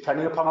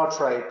 depending upon our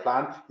trade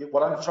plan.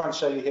 What I'm trying to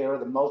show you here are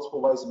the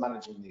multiple ways of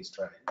managing these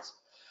trades.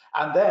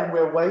 And then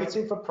we're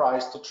waiting for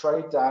price to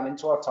trade down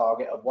into our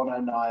target of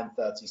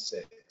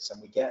 109.36, and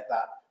we get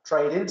that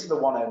trade into the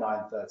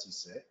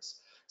 109.36.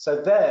 So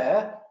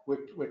there,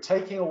 we're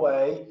taking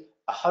away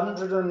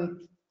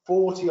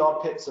 140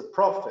 odd pips of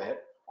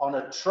profit on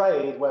a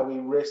trade where we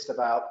risked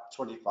about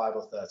 25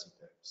 or 30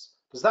 pips.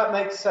 Does that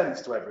make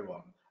sense to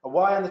everyone? A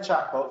Y in the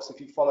chat box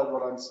if you followed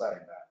what I'm saying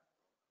there.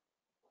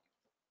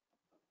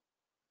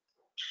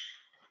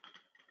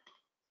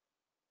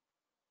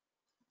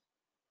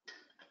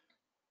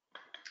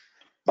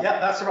 Yeah,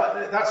 that's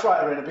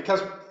right, Irina,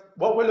 because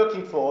what we're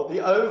looking for, the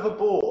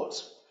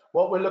overbought,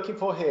 what we're looking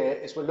for here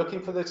is we're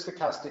looking for the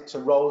stochastic to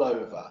roll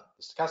over.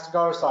 The stochastic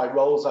RSI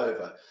rolls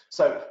over.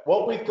 So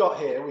what we've got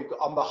here, we've got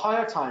on the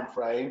higher time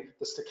frame,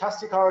 the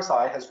stochastic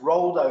RSI has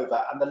rolled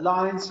over and the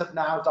lines have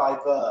now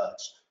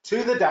diverged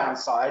to the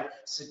downside,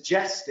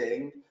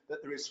 suggesting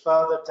that there is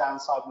further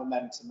downside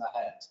momentum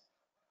ahead.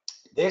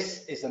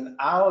 This is an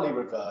hourly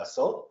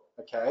reversal,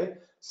 okay?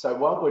 So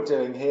what we're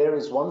doing here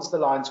is once the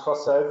lines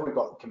cross over, we've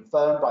got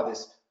confirmed by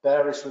this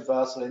bearish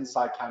reversal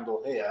inside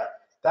candle here.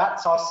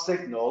 That's our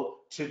signal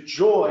to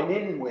join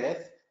in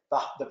with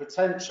the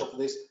potential for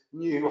this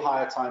new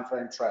higher time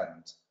frame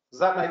trend. Does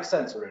that make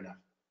sense, Aruna?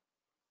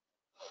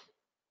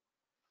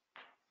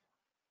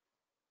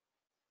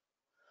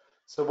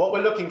 So what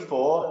we're looking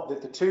for,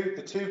 the two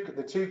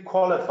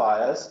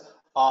qualifiers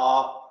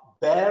are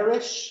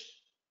bearish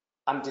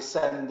and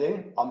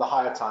descending on the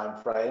higher time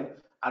frame,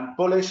 and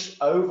bullish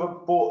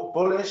overbought,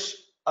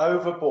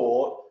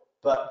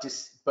 but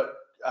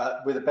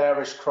with a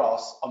bearish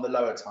cross on the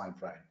lower time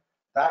frame.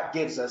 That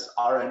gives us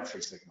our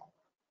entry signal.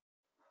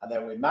 And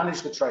then we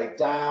manage the trade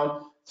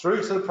down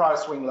through to the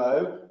price swing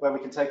low, where we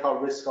can take our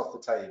risk off the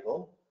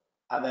table,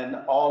 and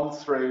then on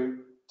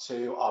through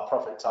to our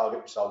profit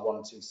target, which is our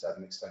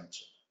 127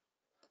 extension.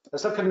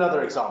 Let's look at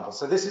another example.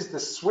 So this is the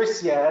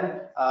Swiss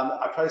yen.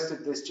 I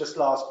posted this just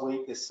last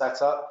week, this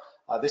setup.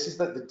 This is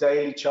the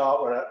daily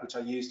chart which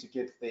I use to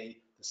give the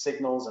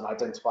signals and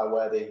identify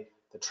where the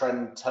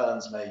trend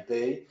turns may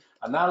be.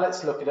 And now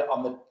let's look at it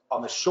on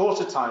the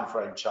shorter time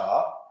frame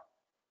chart.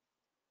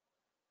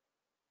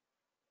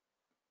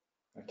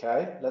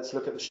 Okay, let's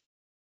look at the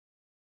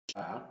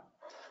now.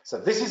 So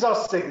this is our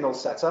signal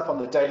setup on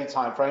the daily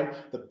time frame.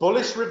 The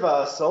bullish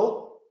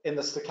reversal in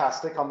the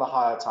stochastic on the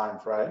higher time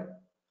frame.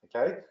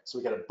 Okay, so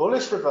we get a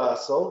bullish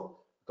reversal.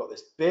 We've got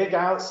this big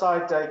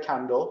outside day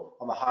candle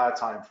on the higher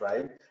time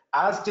frame,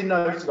 as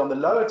denoted on the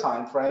lower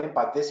time frame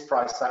by this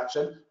price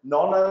action,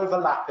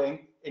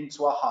 non-overlapping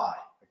into a high.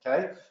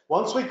 Okay,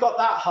 once we've got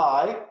that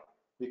high,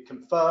 we've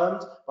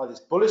confirmed by this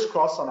bullish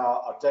cross on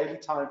our daily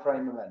time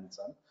frame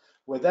momentum.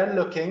 We're then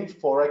looking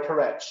for a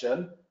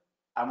correction,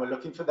 and we're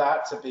looking for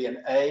that to be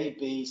an A,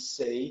 B,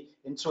 C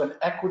into an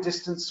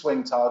equidistant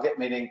swing target,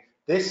 meaning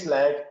this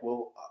leg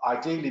will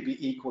ideally be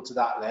equal to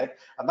that leg,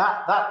 and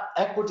that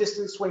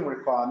equidistant swing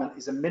requirement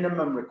is a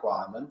minimum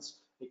requirement.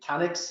 It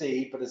can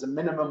exceed, but as a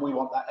minimum, we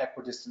want that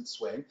equidistant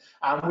swing.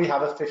 And we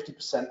have a 50%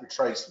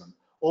 retracement,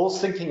 all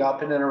syncing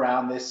up in and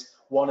around this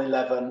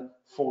 111.44,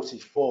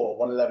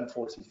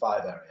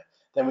 111.45 area.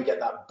 Then we get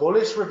that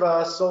bullish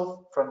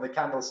reversal from the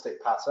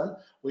candlestick pattern.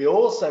 We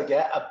also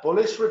get a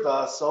bullish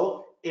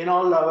reversal in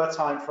our lower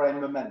time frame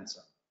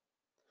momentum.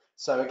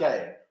 So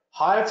again,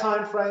 higher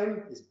time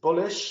frame is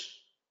bullish,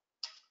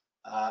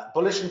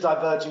 bullish and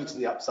diverging to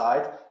the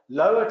upside.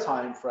 Lower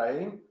time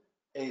frame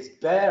is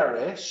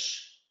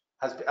bearish,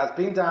 has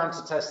been down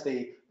to test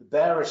the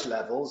bearish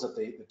levels of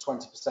the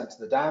 20% to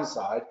the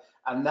downside,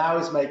 and now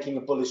is making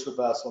a bullish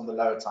reversal on the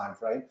lower time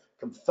frame,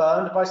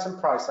 confirmed by some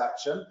price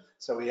action.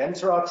 So we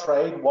enter our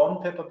trade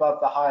 1 pip above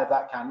the high of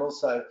that candle,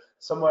 so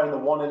somewhere in the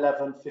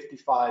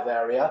 111.55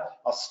 area.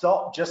 Our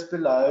stop just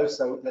below,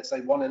 so let's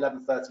say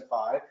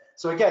 111.35.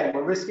 So again,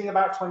 we're risking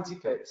about 20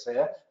 pips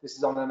here. This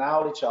is on an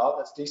hourly chart,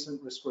 that's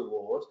decent risk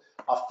reward.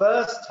 Our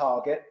first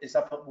target is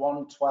up at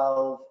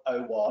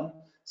 112.01,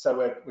 so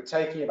we're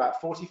taking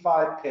about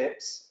 45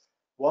 pips.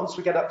 Once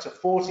we get up to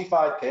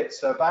 45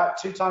 pips, so about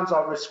 2 times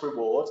our risk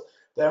reward,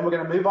 then we're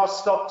going to move our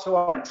stop to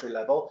our entry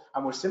level,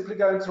 and we're simply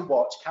going to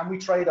watch, can we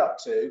trade up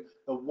to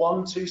the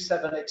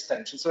 127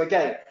 extension? So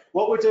again,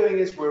 what we're doing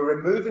is we're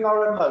removing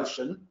our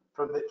emotion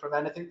from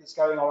anything that's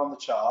going on the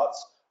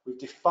charts. We've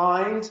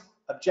defined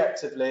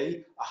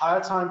objectively a higher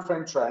time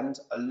frame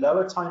trend, a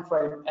lower time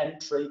frame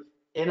entry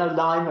in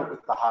alignment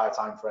with the higher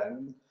time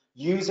frame,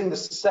 using the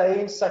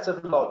same set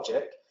of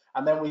logic,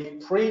 and then we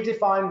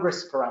predefine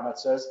risk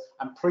parameters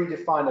and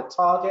predefine a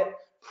target,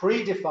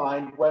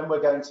 predefine when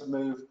we're going to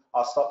move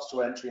our stops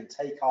to entry and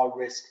take our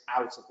risk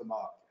out of the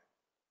market.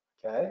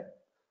 Okay.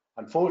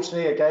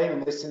 Unfortunately, again,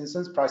 in this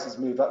instance, prices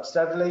move up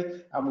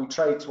steadily and we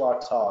trade to our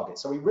target.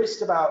 So we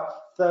risked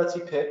about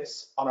 30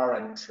 pips on our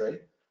entry.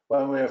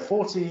 When we were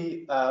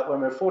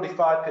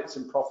 45 pips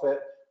in profit,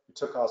 we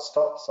took our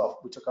stops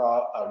off, we took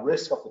our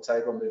risk off the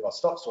table and moved our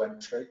stops to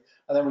entry,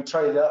 and then we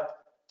traded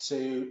up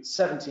to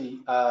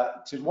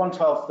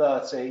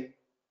 112.30.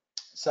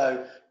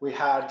 So we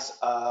had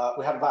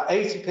about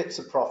 80 pips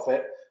of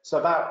profit, so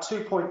about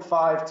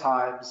 2.5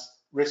 times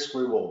risk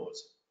reward.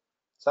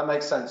 Does that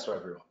make sense to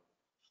everyone?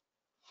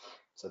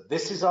 So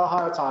this is our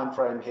higher time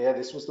frame here.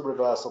 This was the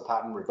reversal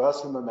pattern,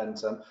 reversal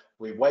momentum.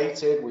 We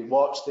waited, we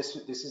watched. This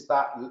is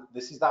that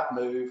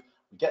move.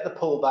 We get the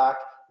pullback.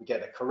 We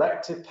get a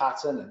corrective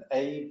pattern, an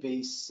A,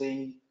 B,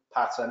 C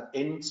pattern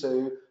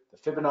into the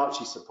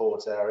Fibonacci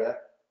support area.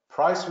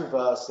 Price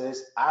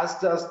reverses, as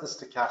does the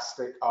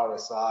stochastic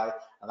RSI,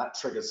 and that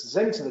triggers us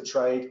into the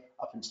trade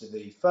up into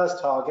the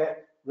first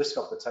target, risk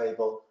off the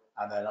table,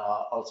 and then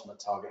our ultimate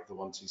target, the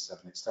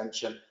 127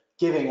 extension,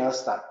 giving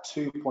us that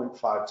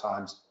 2.5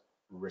 times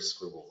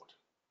risk reward.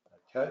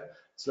 Okay,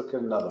 let's look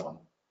at another one.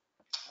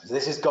 So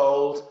this is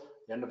gold. At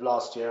the end of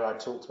last year, I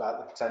talked about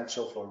the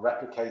potential for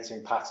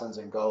replicating patterns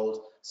in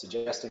gold,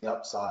 suggesting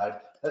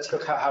upside. Let's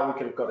look at how we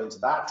could have got into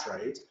that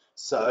trade.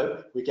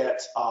 So we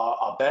get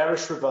our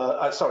bullish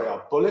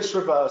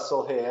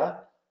reversal here.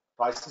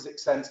 Prices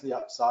extend to the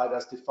upside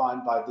as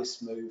defined by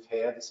this move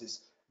here. This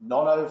is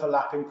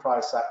non-overlapping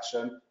price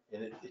action.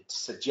 It's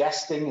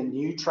suggesting a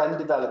new trend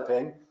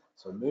developing.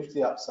 So we move to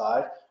the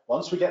upside.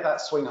 Once we get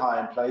that swing high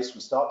in place,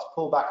 we start to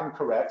pull back and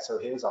correct. So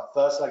here's our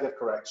first leg of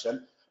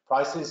correction.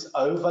 Prices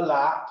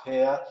overlap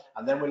here,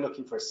 and then we're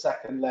looking for a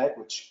second leg,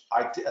 which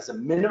as a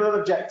minimum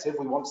objective,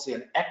 we want to see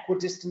an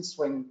equidistant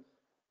swing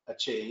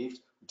achieved.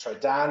 We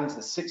trade down into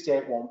the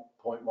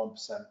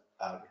 68.1%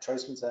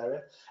 retracement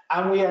area,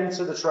 and we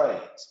enter the trade.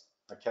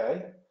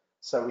 Okay,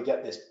 so we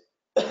get this,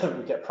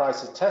 we get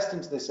prices test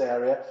into this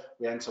area.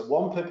 We enter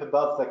 1 pip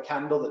above the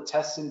candle that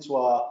tests into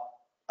our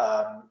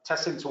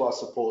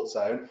support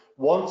zone.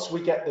 Once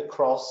we get the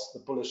cross, the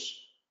bullish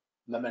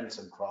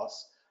momentum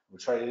cross, we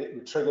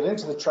triggered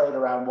into the trade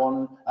around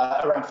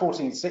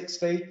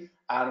 1460,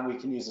 and we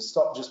can use a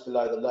stop just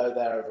below the low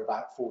there of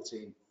about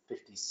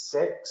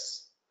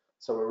 1456.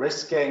 So we're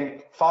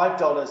risking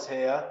 $5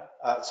 here,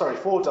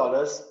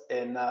 $4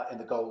 in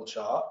the gold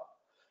chart,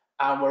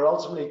 and we're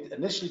ultimately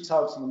initially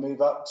targeting the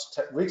move up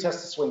to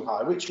retest the swing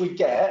high, which we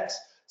get.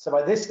 So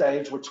by this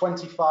stage, we're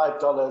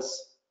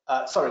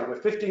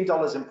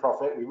 $15 in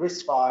profit. We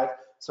risk 5,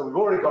 so we've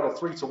already got a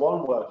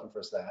 3-to-1 working for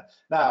us there.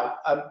 Now,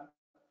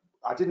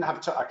 I can't,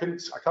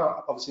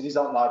 obviously these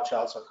aren't live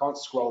charts, so I can't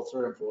scroll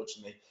through,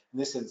 unfortunately, in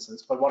this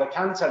instance. But what I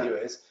can tell you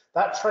is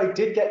that trade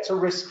did get to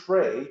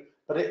risk-free,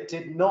 but it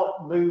did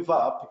not move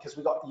up because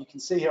you can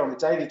see here on the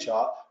daily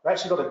chart, we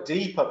actually got a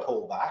deeper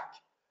pullback,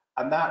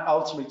 and that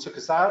ultimately took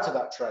us out of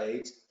that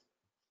trade,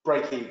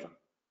 break even.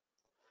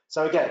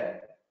 So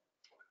again,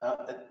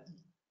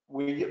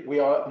 we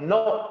are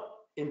not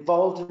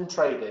involved in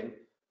trading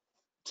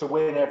to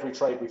win every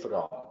trade we put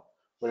on.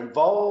 We're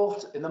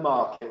involved in the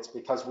markets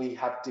because we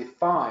have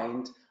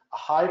defined a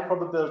high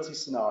probability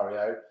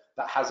scenario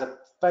that has a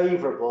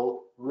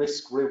favorable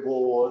risk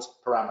reward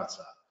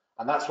parameter.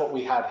 And that's what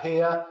we had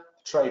here.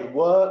 The trade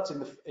worked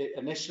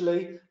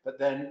initially, but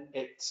then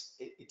it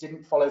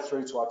didn't follow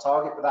through to our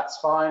target, but that's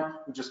fine.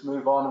 We just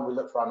move on and we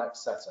look for our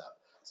next setup.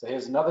 So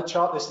here's another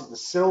chart. This is the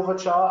silver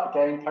chart,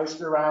 again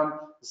posted around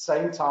the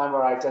same time,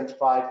 where I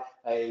identified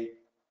a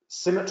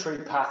symmetry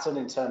pattern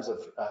in terms of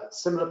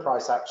similar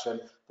price action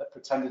that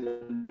pretended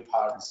to move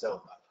higher in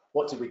silver.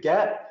 What did we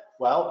get?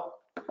 Well,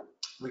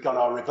 we got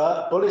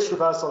our bullish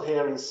reversal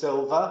here in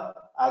silver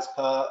as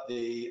per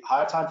the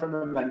higher time frame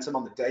momentum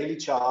on the daily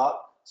chart.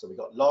 So we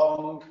got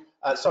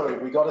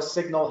we got a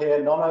signal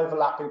here,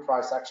 non-overlapping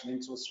price action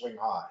into a swing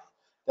high.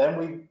 Then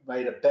we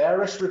made a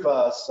bearish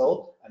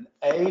reversal, an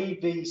A,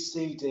 B,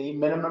 C, D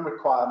minimum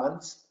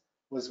requirement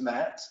was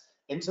met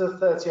into the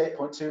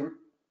 38.2%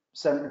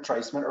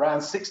 retracement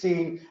around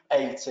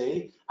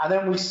 1680, and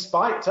then we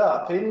spiked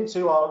up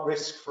into our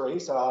risk-free,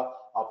 so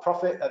our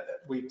profit,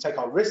 we take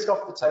our risk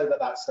off the table at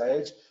that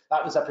stage.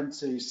 That was up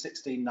into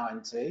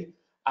 1690,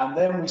 and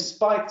then we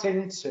spiked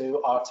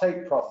into our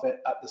take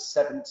profit at the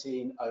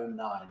 1709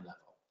 level.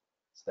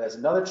 So there's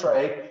another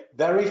trade,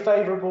 very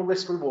favorable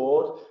risk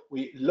reward.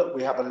 We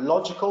have a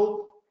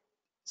logical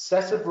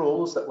set of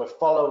rules that we're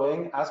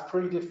following as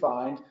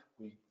predefined.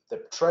 The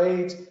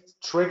trades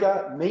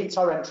trigger meets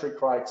our entry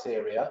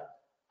criteria,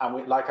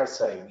 and like I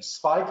say, we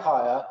spike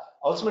higher.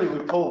 Ultimately,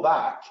 we pull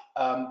back,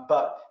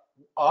 but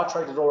our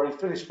trade had already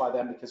finished by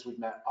then because we've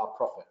met our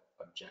profit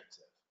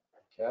objective.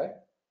 Okay,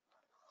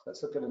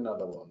 let's look at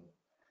another one.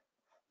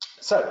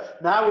 So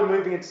now we're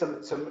moving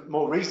into some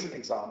more recent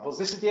examples.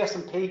 This is the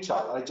S&P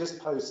chart that I just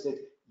posted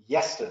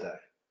yesterday.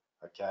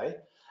 Okay,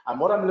 and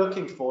what I'm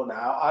looking for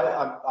now,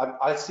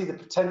 I see the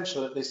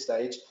potential at this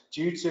stage,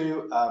 due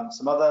to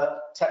some other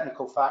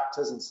technical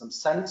factors and some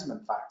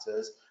sentiment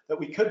factors, that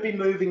we could be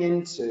moving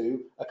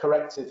into a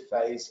corrective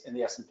phase in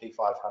the S&P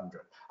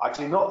 500. I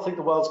do not think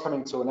the world's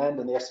coming to an end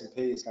and the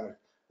S&P is going to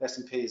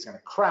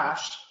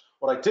crash.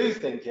 What I do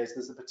think is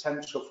there's the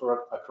potential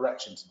for a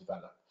correction to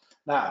develop.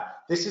 Now,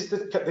 this is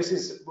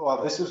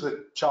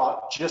the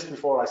chart just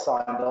before I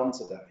signed on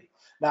today.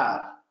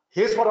 Now,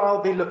 here's what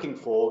I'll be looking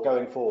for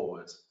going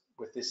forward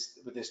with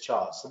this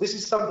chart. So this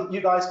is something you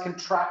guys can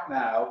track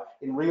now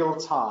in real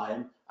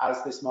time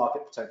as this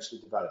market potentially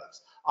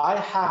develops. I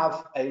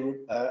have a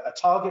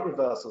target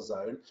reversal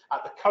zone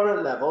at the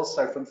current level,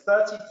 so from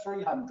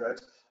 3,300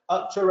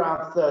 up to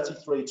around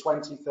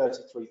 3,320,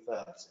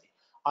 3,330.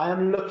 I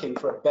am looking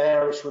for a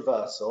bearish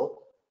reversal.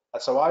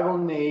 So I will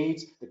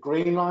need the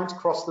green line to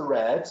cross the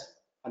red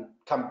and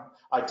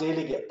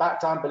ideally get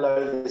back down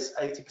below this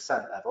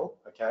 80% level,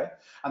 okay?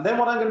 And then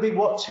what I'm going to be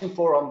watching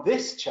for on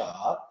this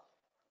chart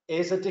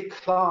is a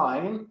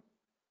decline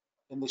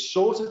in the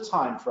shorter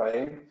time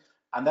frame,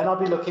 and then I'll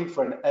be looking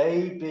for an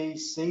A, B,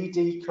 C,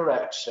 D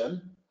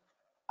correction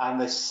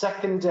and the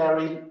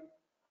secondary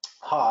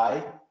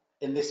high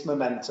in this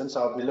momentum.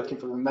 So I'll be looking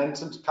for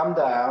momentum to come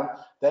down,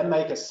 then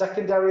make a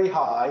secondary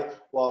high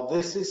while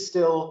this is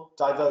still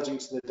diverging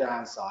to the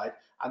downside,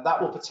 and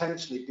that will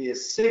potentially be a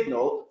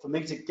signal for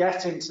me to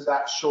get into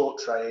that short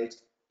trade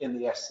in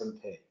the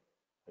S&P.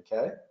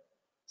 Okay,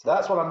 so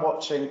that's what I'm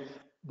watching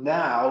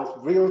now,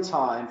 real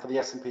time, for the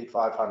S&P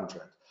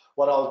 500.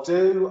 What I'll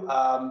do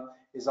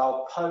is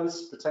I'll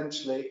post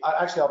potentially,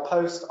 actually I'll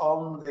post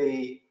on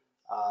the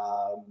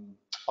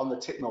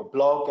Tickmill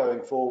blog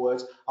going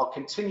forward. I'll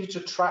continue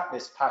to track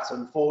this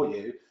pattern for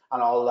you,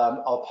 and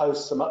I'll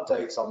post some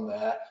updates on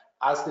there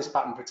as this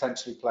pattern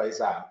potentially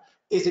plays out.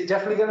 Is it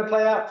definitely going to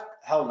play out?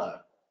 Hell no.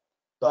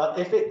 But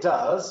if it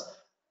does,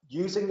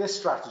 using this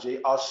strategy,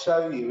 I'll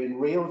show you in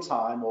real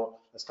time, or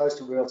as close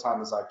to real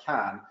time as I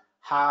can,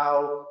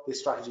 how this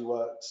strategy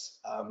works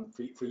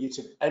for you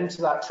to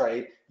enter that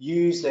trade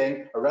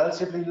using a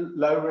relatively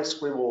low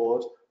risk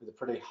reward with a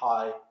pretty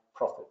high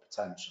profit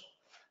potential.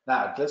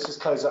 Now, let's just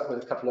close up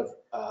with a couple of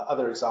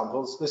other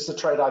examples. This is a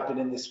trade I've been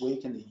in this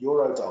week in the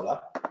euro dollar.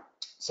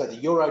 So the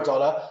euro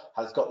dollar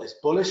has got this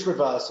bullish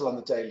reversal on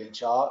the daily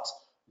chart.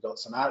 We've got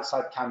some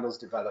outside candles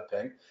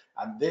developing,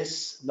 and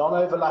this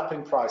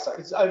non-overlapping price,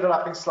 it's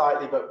overlapping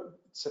slightly, but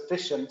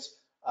sufficient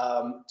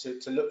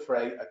to look for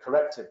a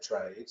corrective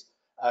trade,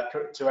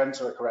 to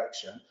enter a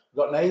correction.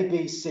 We've got an A,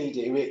 B, C,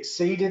 D. We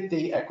exceeded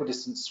the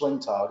equidistant swing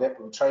target,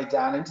 but we trade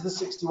down into the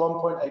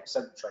 61.8%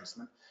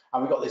 retracement.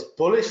 And we got this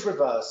bullish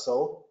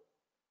reversal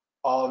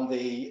on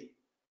the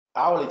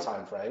hourly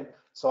time frame.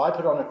 So I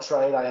put on a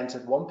trade. I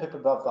entered 1 pip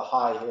above the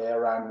high here,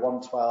 around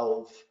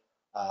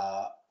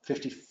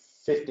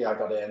 112.50 I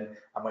got in,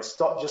 and my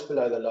stop just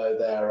below the low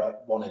there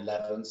at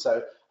 111.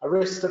 So I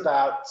risked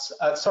about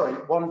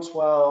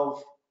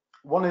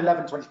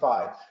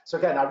 111.25. So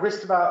again, I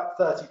risked about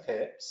 30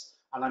 pips,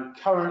 and I'm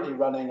currently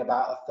running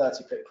about a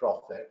 30 pip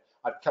profit.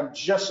 I've come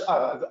just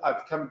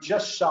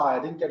shy. I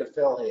didn't get a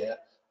fill here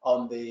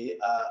on the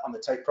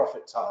take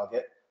profit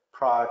target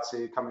prior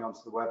to coming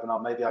onto the webinar.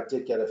 Maybe I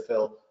did get a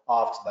fill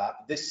after that.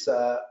 But this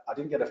I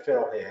didn't get a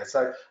fill here.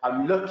 So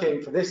I'm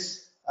looking for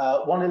this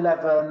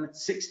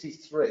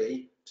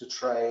 111.63 to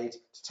trade,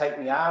 to take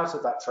me out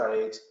of that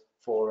trade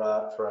for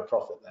a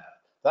profit there.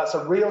 That's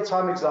a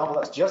real-time example.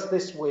 That's just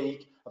this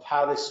week of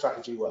how this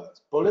strategy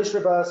works. Bullish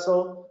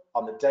reversal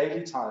on the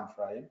daily time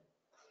frame.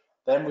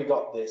 Then we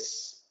got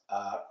this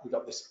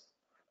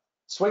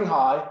swing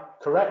high,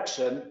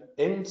 correction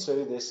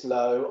into this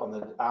low on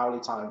the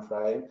hourly time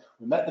frame.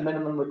 We met the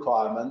minimum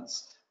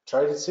requirements,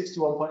 traded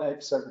 61.8%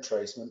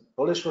 retracement,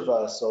 bullish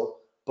reversal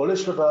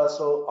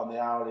on the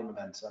hourly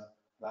momentum.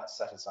 That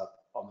set us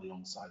up on the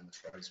long side, and the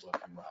trade's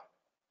working well.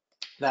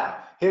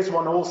 Now, here's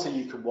one also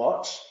you can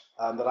watch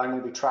that I'm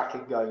going to be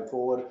tracking going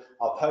forward.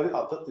 I'll probably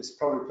put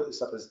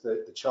this up as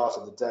the chart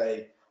of the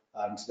day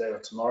today or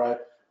tomorrow.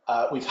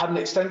 We've had an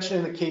extension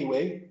in the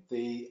Kiwi,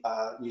 the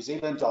New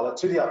Zealand dollar,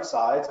 to the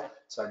upside,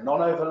 so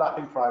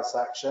non-overlapping price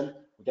action.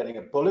 We're getting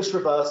a bullish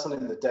reversal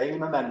in the daily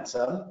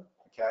momentum.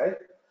 Okay.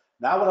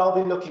 Now, what I'll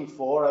be looking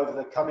for over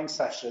the coming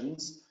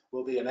sessions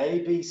will be an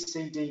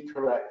ABC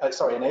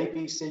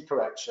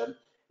correction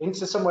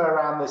into somewhere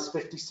around this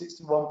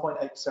 61.8%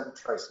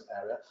 retracement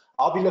area.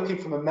 I'll be looking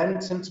for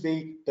momentum to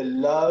be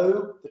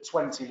below the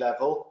 20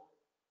 level,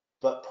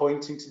 but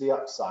pointing to the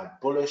upside,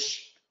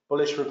 bullish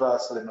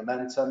reversal in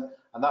momentum,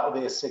 and that will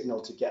be a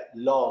signal to get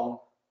long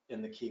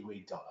in the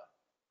Kiwi dollar.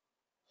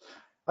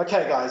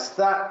 Okay, guys,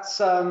 that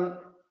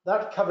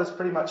covers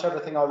pretty much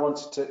everything I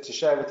wanted to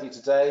share with you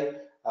today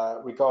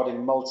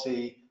regarding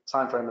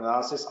multi-time frame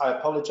analysis. I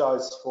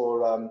apologize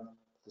for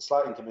the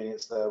slight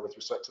inconvenience there with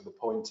respect to the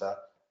pointer.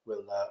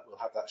 We'll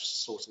have that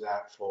sorted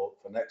out for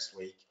next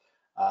week.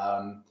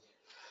 I'm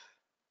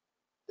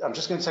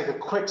just going to take a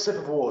quick sip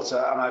of water,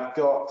 and I've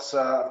got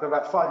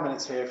about 5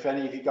 minutes here if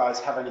any of you guys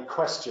have any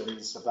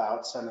questions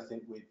about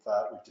anything we've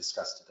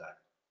discussed today.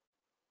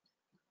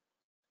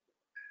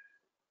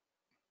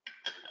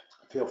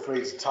 Feel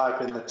free to type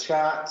in the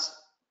chat,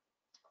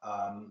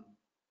 and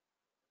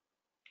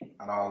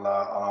I'll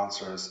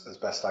answer as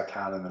best I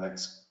can in the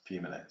next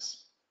few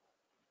minutes.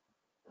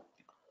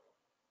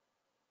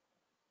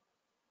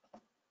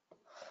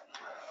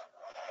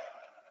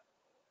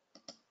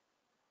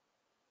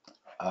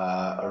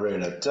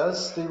 Aruna,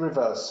 does the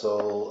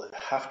reversal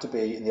have to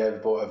be in the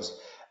overbought?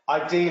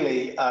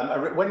 Ideally,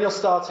 when you're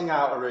starting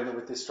out, Aruna,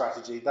 with this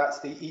strategy, that's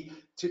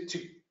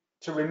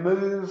to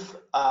remove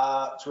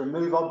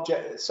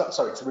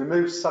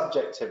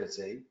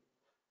subjectivity.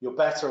 You're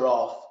better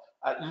off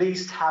at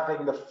least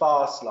having the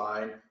fast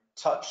line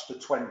touch the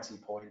 20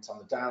 point on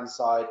the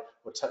downside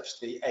or touch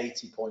the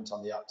 80 point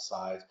on the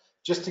upside,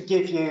 just to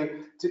give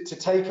you, to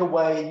take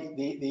away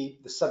the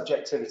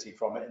subjectivity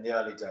from it in the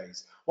early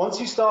days. Once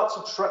you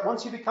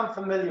become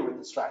familiar with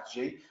the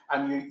strategy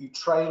and you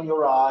train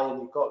your eye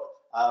and you've got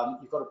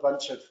a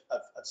bunch of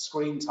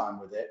screen time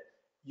with it,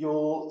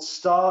 you'll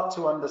start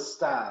to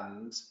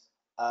understand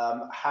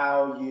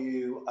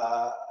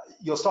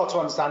you'll start to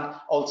understand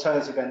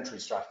alternative entry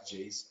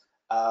strategies.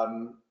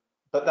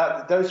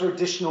 But those are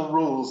additional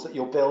rules that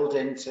you'll build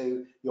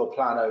into your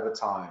plan over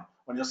time.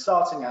 When you're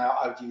starting out,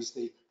 I would use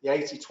the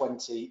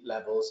 80-20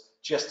 levels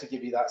just to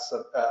give you that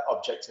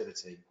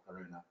objectivity,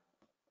 Aruna.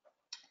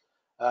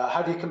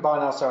 How do you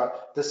combine RSI?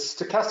 The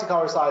stochastic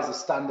RSI is a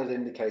standard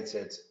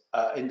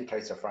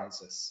indicator,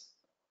 Francis,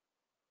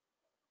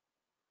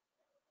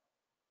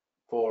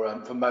 for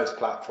most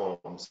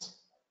platforms.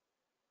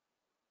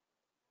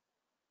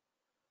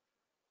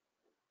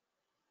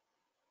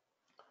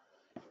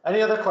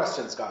 Any other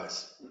questions,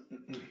 guys?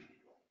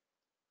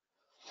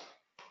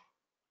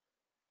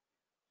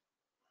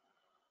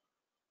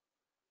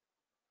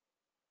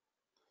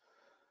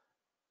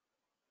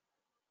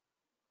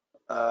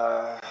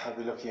 I'll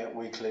be looking at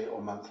weekly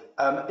or monthly.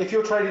 If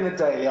you're trading the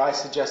daily, I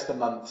suggest the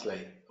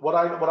monthly. What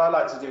I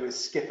like to do is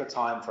skip a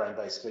time frame,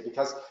 basically,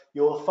 because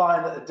you'll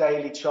find that the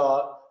daily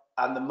chart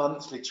and the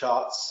monthly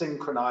chart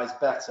synchronize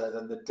better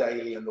than the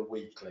daily and the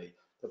weekly.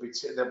 There'll be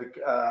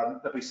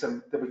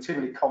too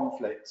many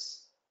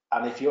conflicts,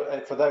 and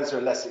for those who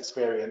are less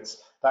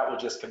experienced, that will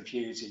just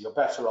confuse you. You're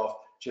better off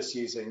just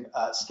using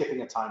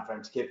skipping a time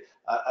frame to give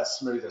a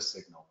smoother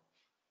signal.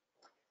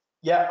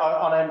 Yeah,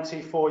 on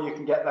MT4 you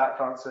can get that,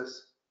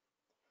 Francis.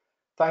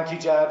 Thank you,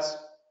 Jabs.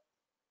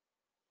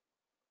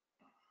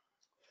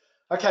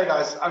 Okay,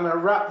 guys, I'm going to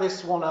wrap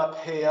this one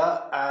up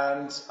here,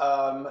 and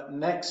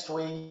next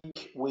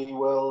week we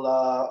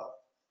will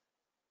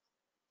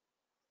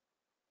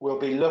we'll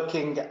be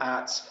looking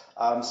at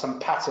some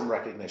pattern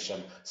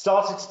recognition.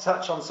 Started to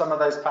touch on some of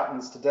those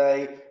patterns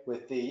today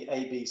with the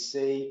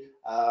ABC,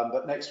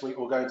 but next week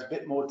we'll go into a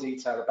bit more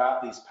detail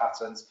about these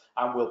patterns,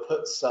 and we'll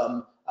put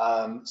some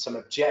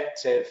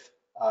objective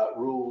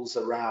rules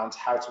around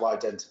how to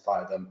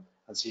identify them,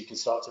 and so you can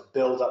start to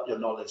build up your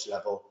knowledge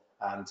level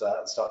and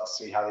start to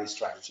see how these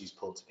strategies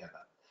pull together.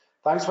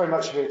 Thanks very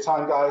much for your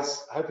time,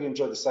 guys. I hope you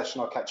enjoyed the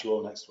session. I'll catch you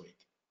all next week.